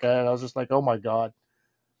it, okay? And I was just like, oh my God.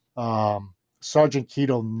 Sergeant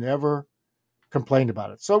Kido never complained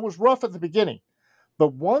about it. So it was rough at the beginning.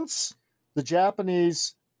 But once the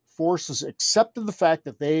Japanese forces accepted the fact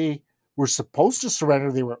that they were supposed to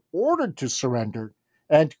surrender, they were ordered to surrender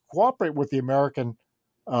and to cooperate with the American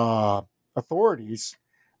authorities,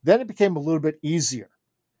 then it became a little bit easier.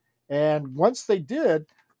 And once they did,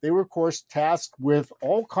 they were, of course, tasked with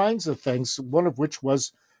all kinds of things, one of which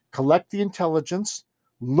was collect the intelligence,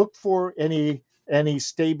 look for any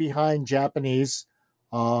stay-behind Japanese,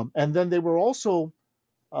 and then they were also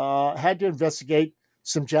had to investigate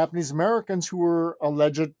some Japanese Americans who were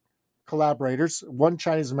alleged collaborators, one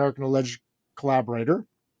Chinese American alleged collaborator.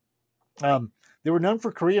 There were none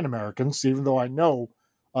for Korean Americans, even though I know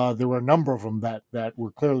there were a number of them that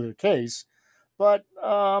were clearly the case. But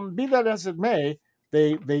be that as it may,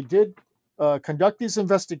 they did conduct these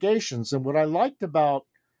investigations. And what I liked about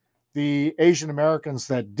the Asian Americans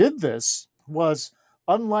that did this was,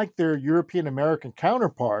 unlike their European American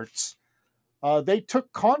counterparts, they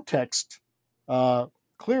took context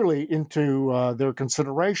clearly into their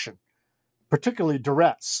consideration, particularly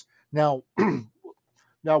duress. Now,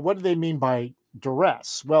 what do they mean by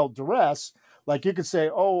duress? Well, duress, like you could say,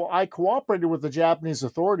 oh, I cooperated with the Japanese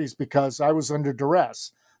authorities because I was under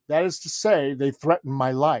duress. That is to say, they threatened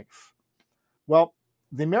my life. Well,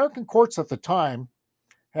 the American courts at the time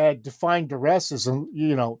had defined duress as,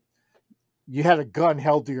 you had a gun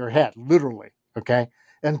held to your head, literally, okay?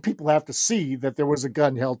 And people have to see that there was a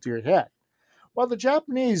gun held to your head. Well, the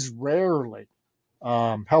Japanese rarely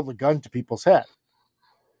held a gun to people's head,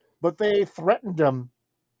 but they threatened them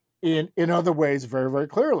in other ways very, very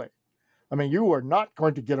clearly. I mean, you are not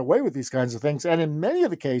going to get away with these kinds of things. And in many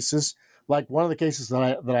of the cases, like one of the cases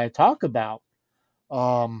that I talk about,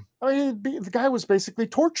 the guy was basically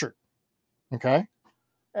tortured, okay?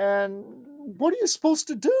 And what are you supposed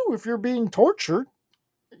to do if you're being tortured?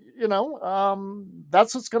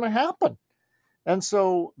 That's what's going to happen. And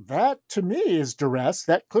so that, to me, is duress.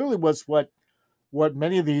 That clearly was what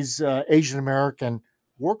many of these Asian American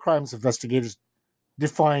war crimes investigators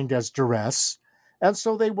defined as duress. And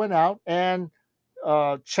so they went out and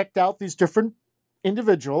checked out these different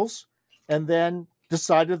individuals and then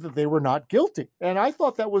decided that they were not guilty. And I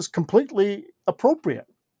thought that was completely appropriate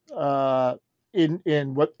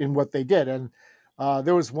in what they did. And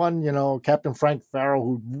There was one, Captain Frank Farrell,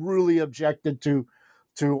 who really objected to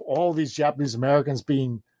all these Japanese Americans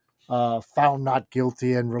being found not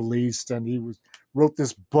guilty and released, and he wrote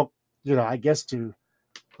this book, I guess to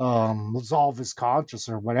resolve his conscience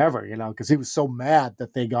or whatever, because he was so mad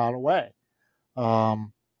that they got away.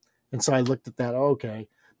 And so I looked at that, okay.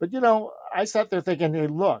 But, I sat there thinking, hey,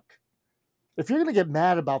 look, if you're going to get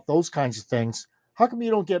mad about those kinds of things, how come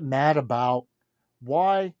you don't get mad about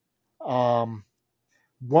why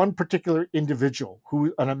one particular individual,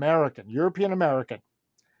 an American, European American,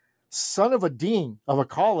 son of a dean of a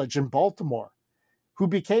college in Baltimore, who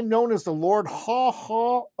became known as the Lord Haw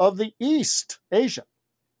Haw of the East Asia.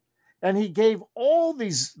 And he gave all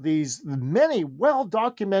these many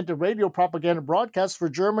well-documented radio propaganda broadcasts for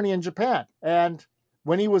Germany and Japan. And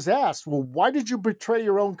when he was asked, well, why did you betray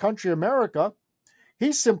your own country, America?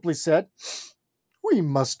 He simply said, we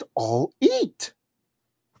must all eat.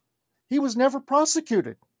 He was never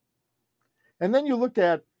prosecuted. And then you look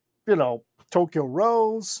at, Tokyo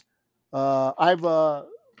Rose, Iva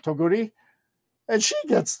Toguri, and she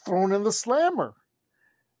gets thrown in the slammer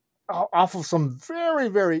off of some very,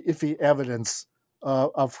 very iffy evidence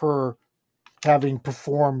of her having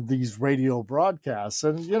performed these radio broadcasts.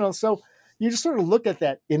 And, so you just sort of look at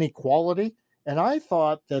that inequality. And I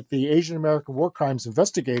thought that the Asian American war crimes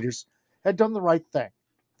investigators had done the right thing.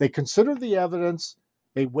 They considered the evidence.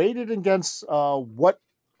 They weighed it against what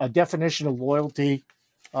a definition of loyalty,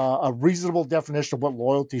 a reasonable definition of what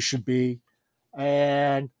loyalty should be,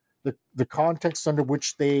 and the context under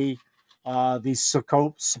which these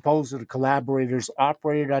supposed collaborators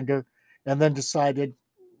operated under, and then decided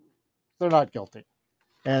they're not guilty.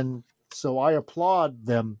 And so I applaud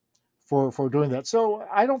them for doing that. So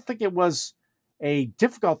I don't think it was a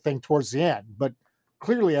difficult thing towards the end, but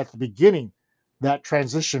clearly at the beginning, that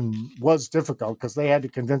transition was difficult because they had to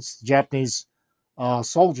convince the Japanese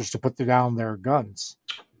soldiers to put down their guns.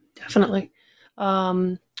 Definitely.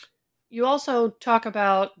 You also talk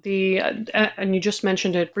about and you just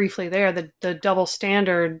mentioned it briefly there, the double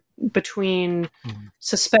standard between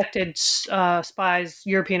suspected spies,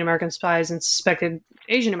 European American spies, and suspected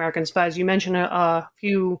Asian American spies. You mentioned a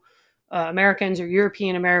few Americans or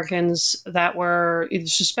European Americans that were either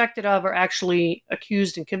suspected of or actually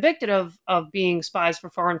accused and convicted of being spies for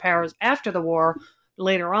foreign powers after the war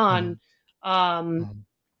later on.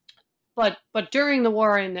 But during the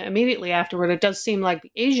war and immediately afterward, it does seem like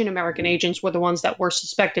the Asian American agents were the ones that were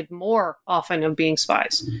suspected more often of being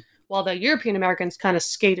spies, while the European Americans kind of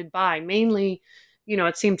skated by. Mainly,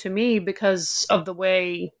 it seemed to me because of the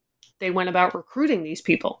way they went about recruiting these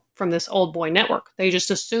people from this old boy network. They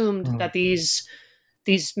just assumed that these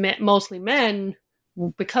mostly men,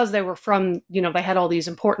 because they were from, they had all these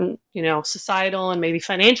important, societal and maybe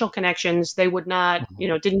financial connections, they would not,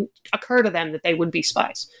 didn't occur to them that they would be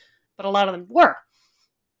spies. But a lot of them were.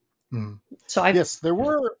 So yes, there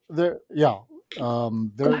were there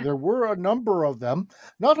were a number of them,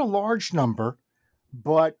 not a large number,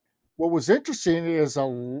 but what was interesting is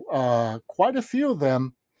quite a few of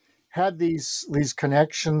them had these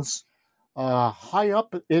connections high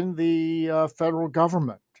up in the federal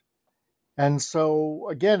government, and so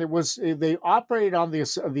again, they operated on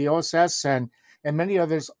the OSS and many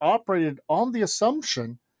others operated on the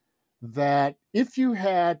assumption that if you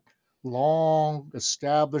had long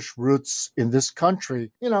established roots in this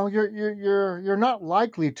country, you're not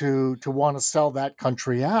likely to want to sell that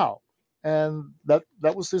country out. And that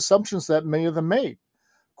was the assumptions that many of them made.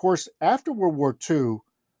 Of course, after World War II,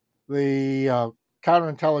 the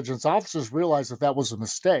counterintelligence officers realized that was a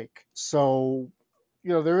mistake. So,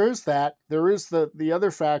 there is that. There is the other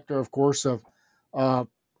factor, of course, of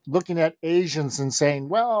looking at Asians and saying,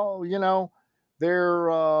 well, they're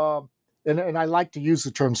and I like to use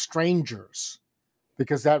the term strangers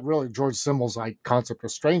because that really George Simmel's concept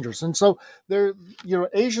of strangers. And so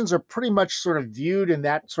Asians are pretty much sort of viewed in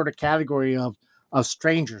that sort of category of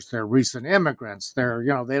strangers. They're recent immigrants. They're,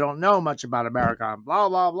 they don't know much about America and blah,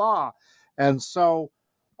 blah, blah. And so,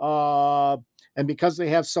 and because they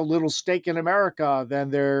have so little stake in America,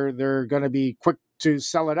 then they're going to be quick to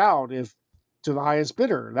sell it out to the highest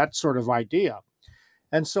bidder, that sort of idea.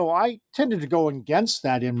 And so I tended to go against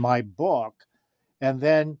that in my book, and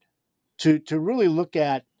then to really look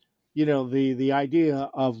at, the idea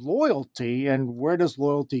of loyalty and where does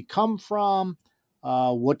loyalty come from,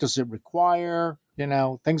 what does it require,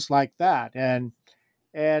 things like that. And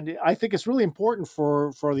I think it's really important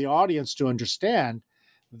for the audience to understand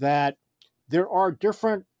that there are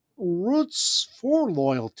different routes for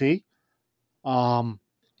loyalty.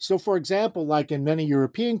 So, for example, like in many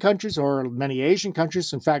European countries or many Asian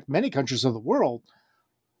countries, in fact, many countries of the world,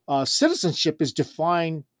 citizenship is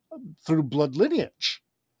defined through blood lineage.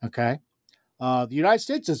 Okay, the United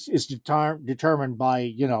States is determined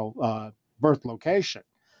by birth location,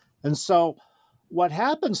 and so what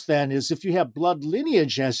happens then is if you have blood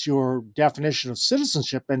lineage as your definition of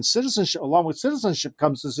citizenship, and citizenship along with citizenship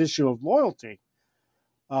comes this issue of loyalty.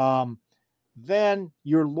 Then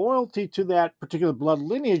your loyalty to that particular blood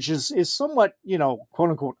lineage is somewhat, quote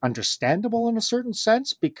unquote, understandable in a certain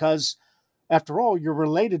sense, because after all, you're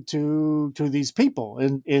related to these people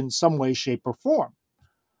in some way, shape, or form.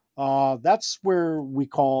 That's where we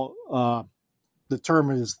call the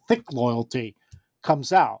term is thick loyalty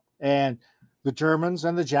comes out. And the Germans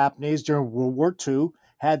and the Japanese during World War II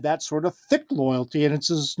had that sort of thick loyalty, and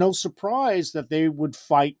it's no surprise that they would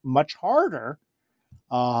fight much harder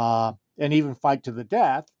and even fight to the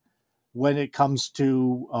death when it comes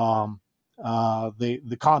to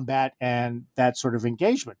the combat and that sort of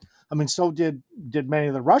engagement. I mean, so did many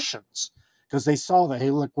of the Russians, because they saw that,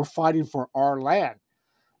 hey, look, we're fighting for our land,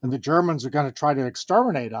 and the Germans are going to try to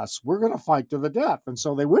exterminate us. We're going to fight to the death, and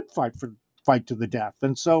so they would fight to the death.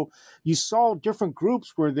 And so you saw different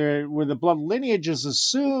groups where the blood lineage is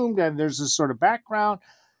assumed, and there's this sort of background.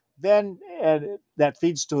 Then that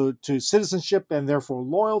feeds to citizenship and therefore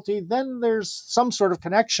loyalty. Then there's some sort of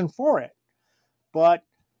connection for it. But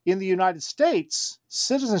in the United States,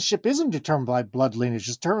 citizenship isn't determined by blood lineage.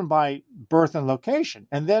 It's determined by birth and location.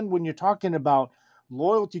 And then when you're talking about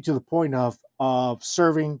loyalty to the point of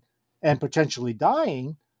serving and potentially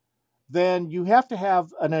dying, then you have to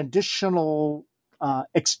have an additional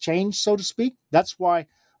exchange, so to speak. That's why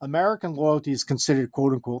American loyalty is considered,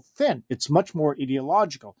 quote unquote, thin. It's much more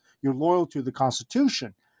ideological. You're loyal to the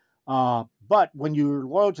Constitution. But when you're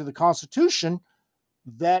loyal to the Constitution,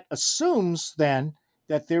 that assumes then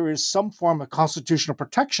that there is some form of constitutional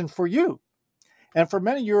protection for you. And for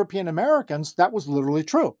many European Americans, that was literally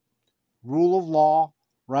true. Rule of law,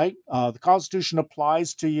 right? The Constitution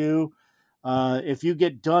applies to you. If you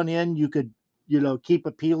get done in, you could, keep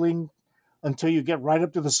appealing until you get right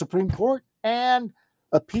up to the Supreme Court and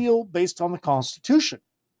appeal based on the Constitution.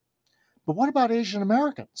 But what about Asian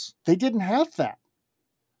Americans? They didn't have that.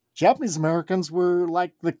 Japanese Americans were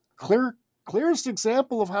like the clearest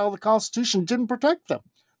example of how the Constitution didn't protect them.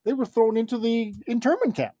 They were thrown into the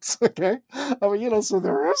internment camps. Okay, I mean, so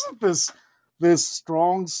there isn't this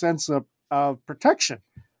strong sense of protection.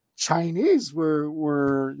 Chinese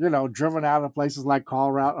were driven out of places like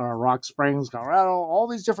Colorado or Rock Springs, Colorado, all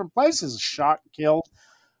these different places, shot, killed.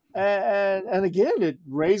 And again, it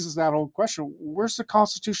raises that whole question: where's the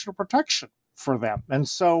constitutional protection for them? And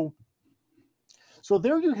so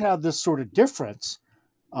there you have this sort of difference,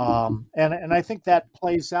 and I think that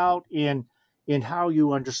plays out in how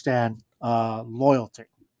you understand loyalty.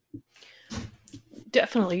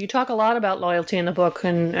 Definitely, you talk a lot about loyalty in the book,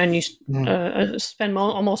 and you spend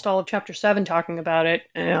almost all of chapter 7 talking about it.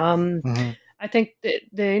 I think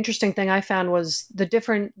the interesting thing I found was the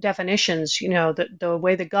different definitions, the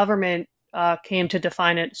way the government came to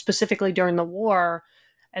define it specifically during the war,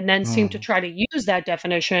 and then seemed to try to use that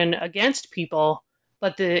definition against people.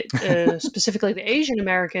 But specifically the Asian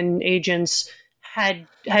American agents had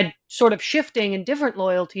sort of shifting and different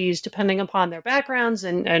loyalties depending upon their backgrounds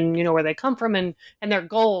and where they come from and their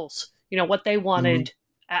goals, what they wanted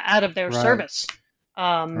out of their service.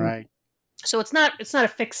 Right. So it's not a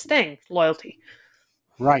fixed thing, loyalty.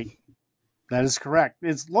 Right. That is correct.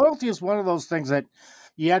 Loyalty is one of those things that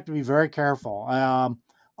you have to be very careful.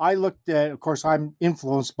 I looked at, of course, I'm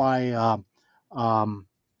influenced by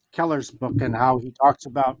Keller's book and how he talks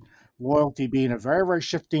about loyalty being a very, very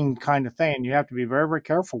shifting kind of thing. You have to be very, very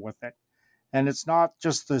careful with it. And it's not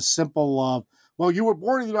just the simple of, well, you were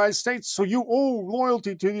born in the United States, so you owe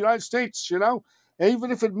loyalty to the United States,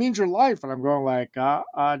 even if it means your life. And I'm going like,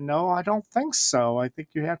 no, I don't think so. I think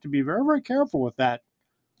you have to be very, very careful with that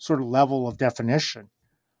sort of level of definition.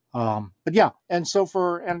 But yeah, and so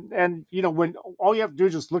when all you have to do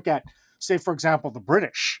is just look at, say, for example, the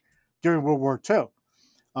British during World War II.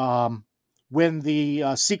 When the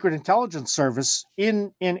Secret Intelligence Service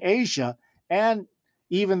in Asia and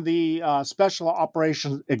even the Special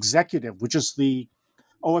Operations Executive, which is the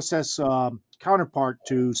OSS counterpart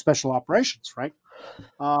to Special Operations, right?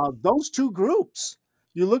 Those two groups,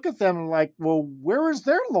 you look at them like, well, where is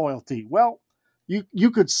their loyalty? Well,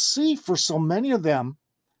 you could see for so many of them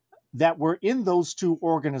that were in those two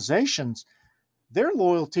organizations, their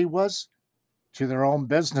loyalty was to their own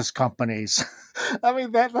business companies. I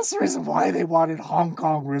mean, that's the reason why they wanted Hong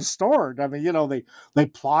Kong restored. I mean, they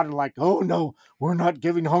plotted like, oh no, we're not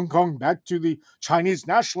giving Hong Kong back to the Chinese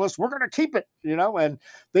nationalists. We're going to keep it, and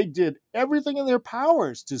they did everything in their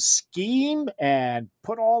powers to scheme and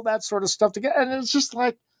put all that sort of stuff together. And it's just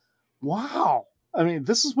like, wow. I mean,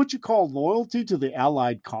 this is what you call loyalty to the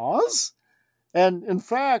Allied cause? And in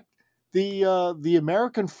fact, the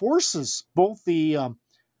American forces, both the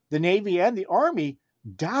Navy and the Army,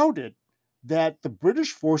 doubted that the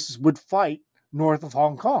British forces would fight north of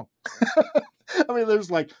Hong Kong. I mean, there's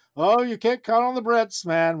like, oh, you can't count on the Brits,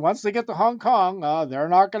 man. Once they get to Hong Kong, they're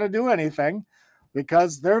not going to do anything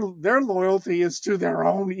because their loyalty is to their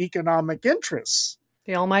own economic interests.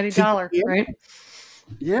 The almighty dollar, right?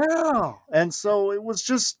 Yeah. And so it was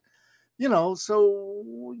just,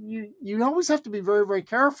 so you always have to be very, very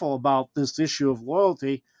careful about this issue of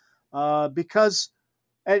loyalty because,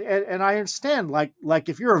 and I understand, like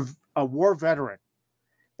if you're a war veteran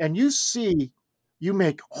and you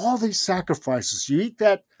make all these sacrifices, you eat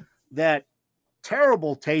that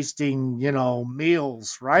terrible tasting,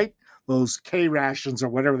 meals, right? Those K rations or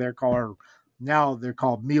whatever they're called, or now they're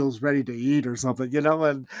called meals ready to eat or something,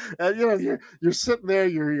 and you're sitting there,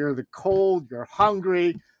 you're the cold, you're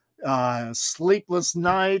hungry, sleepless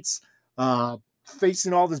nights,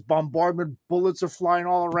 facing all this bombardment, bullets are flying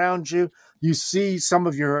all around you. You see some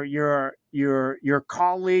of your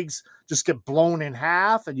colleagues just get blown in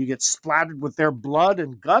half and you get splattered with their blood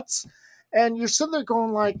and guts. And you're sitting there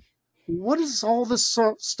going like, what does all this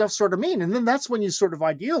stuff sort of mean? And then that's when you sort of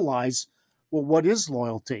idealize, well, what is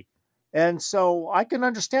loyalty? And so I can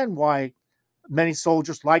understand why many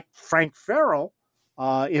soldiers like Frank Farrell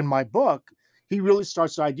in my book, he really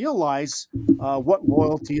starts to idealize what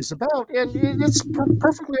loyalty is about. And it's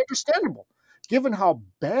perfectly understandable, given how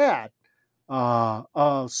bad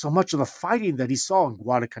so much of the fighting that he saw in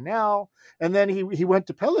Guadalcanal. And then he went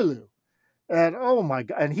to Peleliu. And oh my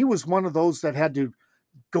God, and he was one of those that had to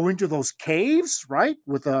go into those caves, right,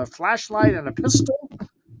 with a flashlight and a pistol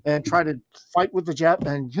and try to fight with the Jap.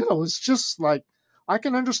 And, it's just like, I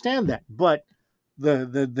can understand that. But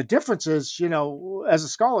the difference is, as a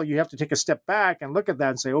scholar, you have to take a step back and look at that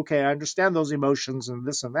and say, okay, I understand those emotions and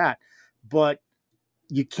this and that, but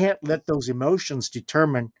you can't let those emotions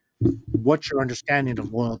determine what your understanding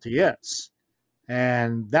of loyalty is.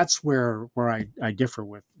 And that's where I differ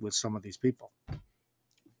with some of these people.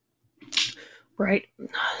 Right.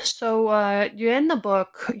 So you end the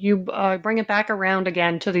book, you bring it back around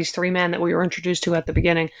again to these three men that we were introduced to at the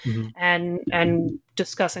beginning, and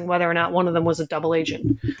discussing whether or not one of them was a double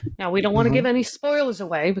agent. Now, we don't want to give any spoilers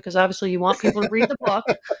away because obviously you want people to read the book.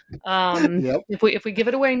 Yep. If we give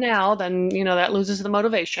it away now, then that loses the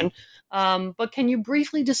motivation. But can you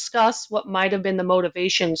briefly discuss what might have been the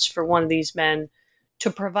motivations for one of these men to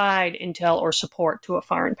provide intel or support to a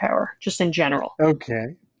foreign power, just in general?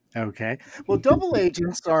 Okay. Well, double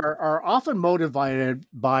agents are often motivated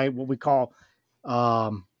by what we call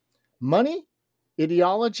money,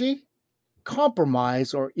 ideology,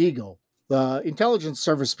 compromise, or ego. The intelligence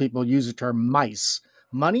service people use the term MICE: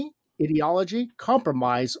 money, ideology,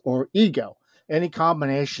 compromise, or ego. Any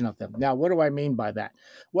combination of them. Now, what do I mean by that?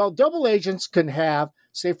 Well, double agents can have,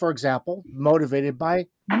 say, for example, motivated by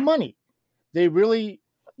money. They really,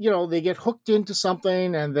 they get hooked into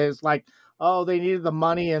something and there's like, oh, they needed the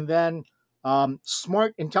money, and then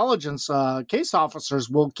smart intelligence case officers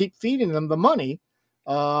will keep feeding them the money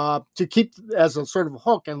to keep as a sort of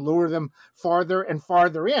hook and lure them farther and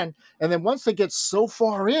farther in. And then once they get so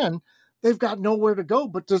far in, they've got nowhere to go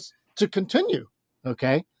but to continue,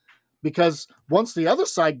 okay? Because once the other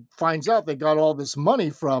side finds out they got all this money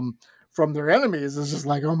from their enemies, it's just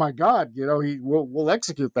like, oh my God, we'll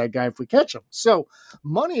execute that guy if we catch him. So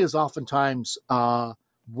money is oftentimes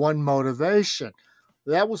one motivation.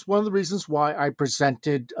 That was one of the reasons why I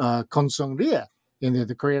presented Kong Seung-ria in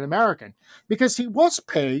the Korean American, because he was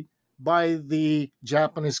paid by the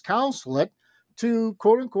Japanese consulate to,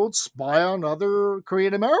 quote unquote, spy on other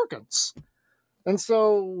Korean Americans. And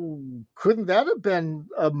so couldn't that have been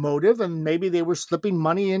a motive? And maybe they were slipping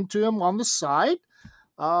money into him on the side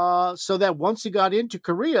so that once he got into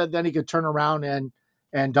Korea, then he could turn around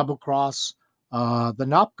and double cross the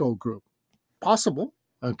NOPCO group. Possible.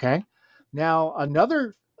 Okay. Now,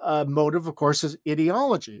 another motive, of course, is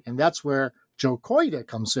ideology. And that's where Joe Koide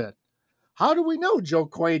comes in. How do we know Joe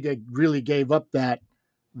Koide really gave up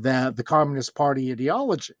the Communist Party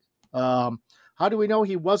ideology? How do we know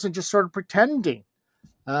he wasn't just sort of pretending?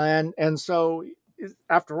 And so,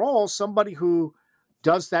 after all, somebody who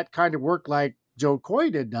does that kind of work like Joe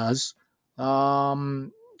Koide does,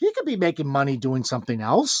 he could be making money doing something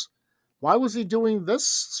else. Why was he doing this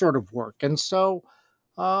sort of work? And so,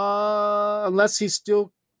 unless he's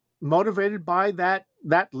still motivated by that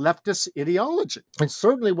leftist ideology, and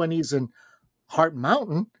certainly when he's in Heart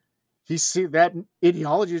Mountain, he see that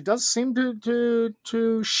ideology does seem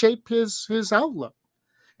to shape his outlook.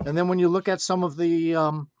 And then when you look at some of the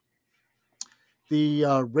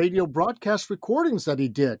radio broadcast recordings that he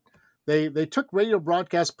did, they took radio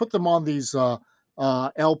broadcasts, put them on these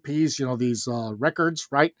LPs, these records,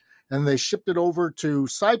 right? And they shipped it over to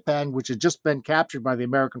Saipan, which had just been captured by the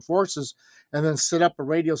American forces, and then set up a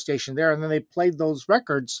radio station there. And then they played those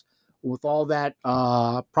records with all that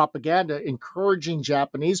propaganda encouraging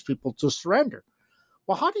Japanese people to surrender.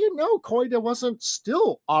 Well, how do you know Koide wasn't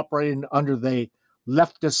still operating under the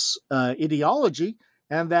leftist ideology,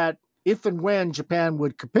 and that if and when Japan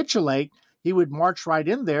would capitulate, he would march right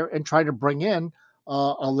in there and try to bring in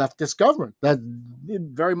a leftist government? That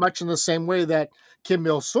very much in the same way that Kim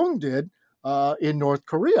Il-sung did in North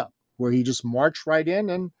Korea, where he just marched right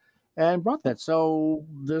in and brought that. So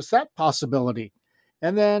there's that possibility.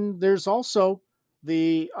 And then there's also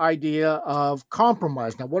the idea of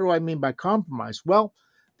compromise. Now, what do I mean by compromise? Well,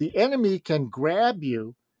 the enemy can grab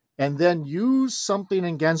you and then use something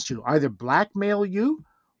against you, either blackmail you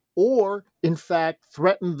or, in fact,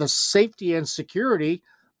 threaten the safety and security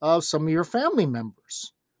of some of your family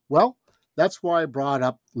members. Well, that's why I brought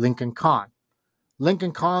up Lincoln Kahn.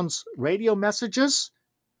 Lincoln Kahn's radio messages,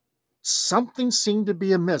 something seemed to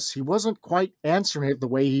be amiss. He wasn't quite answering it the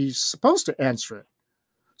way he's supposed to answer it.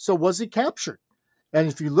 So was he captured? And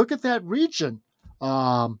if you look at that region,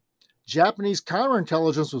 Japanese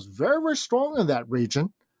counterintelligence was very, very strong in that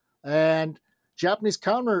region. And Japanese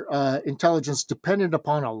counterintelligence depended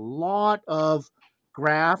upon a lot of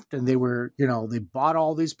graft, and they were, they bought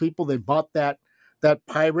all these people. They bought that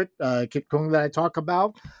pirate, Kit Kung, that I talk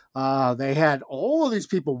about. They had all of these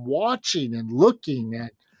people watching and looking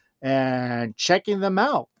and checking them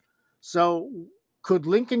out. So could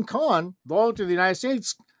Lincoln Kahn, loyal to the United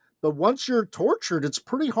States, but once you're tortured, it's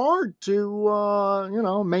pretty hard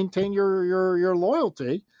to, maintain your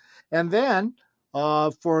loyalty. And then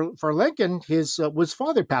for Lincoln, his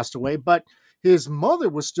father passed away, but his mother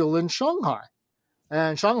was still in Shanghai.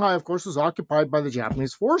 And Shanghai, of course, was occupied by the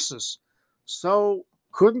Japanese forces. So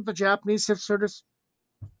couldn't the Japanese have sort of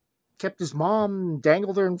kept his mom,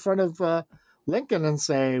 dangled her in front of Lincoln and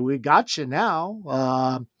say, we got you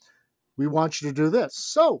now. We want you to do this.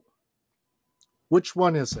 So which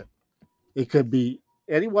one is it? It could be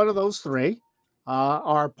any one of those three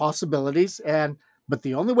are possibilities. But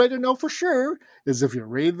the only way to know for sure is if you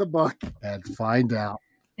read the book and find out.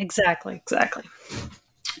 Exactly.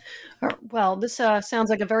 Well, this sounds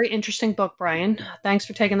like a very interesting book, Brian. Thanks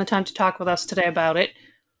for taking the time to talk with us today about it.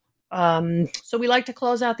 So we like to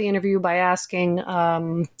close out the interview by asking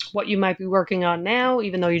what you might be working on now,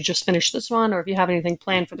 even though you just finished this one, or if you have anything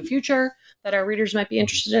planned for the future that our readers might be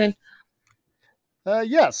interested in.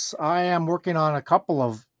 Yes, I am working on a couple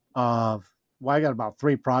of, I got about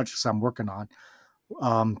 3 projects I'm working on.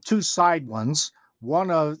 2 side ones.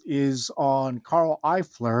 One is on Carl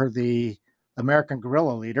Eifler, the American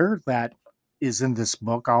guerrilla leader that is in this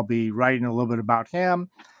book. I'll be writing a little bit about him.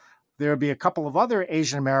 There'll be a couple of other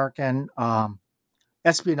Asian American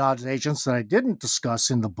espionage agents that I didn't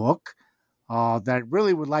discuss in the book that I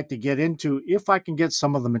really would like to get into if I can get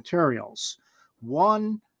some of the materials.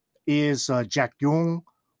 One is Jack Jung,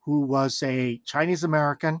 who was a Chinese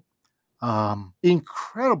American.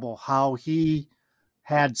 Incredible how he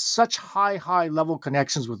had such high level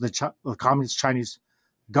connections with the Communist Chinese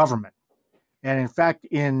government. And in fact,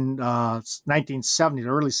 in 1970, the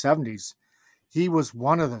early 70s, he was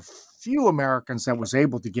one of the few Americans that was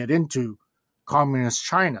able to get into Communist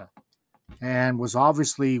China and was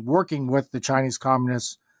obviously working with the Chinese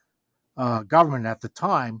Communist government at the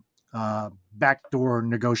time, backdoor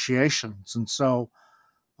negotiations. And so,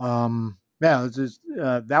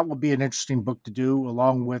 that will be an interesting book to do,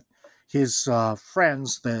 along with his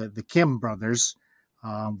friends, the Kim brothers,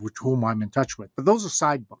 with whom I'm in touch with. But those are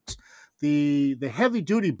side books. The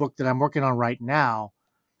heavy-duty book that I'm working on right now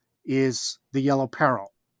is The Yellow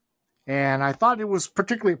Peril. And I thought it was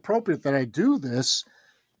particularly appropriate that I do this,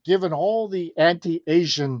 given all the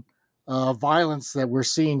anti-Asian violence that we're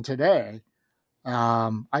seeing today.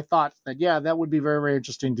 I thought that, that would be very, very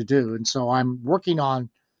interesting to do. And so I'm working on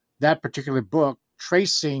that particular book,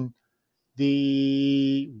 tracing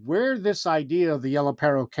where this idea of the Yellow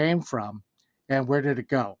Peril came from and where did it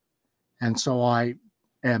go. And so I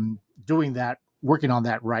am doing that, working on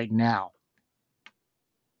that right now.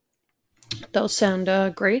 Those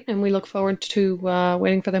sound great, and we look forward to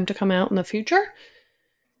waiting for them to come out in the future.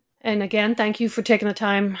 And again, thank you for taking the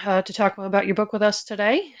time to talk about your book with us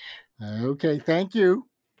today. Okay, thank you.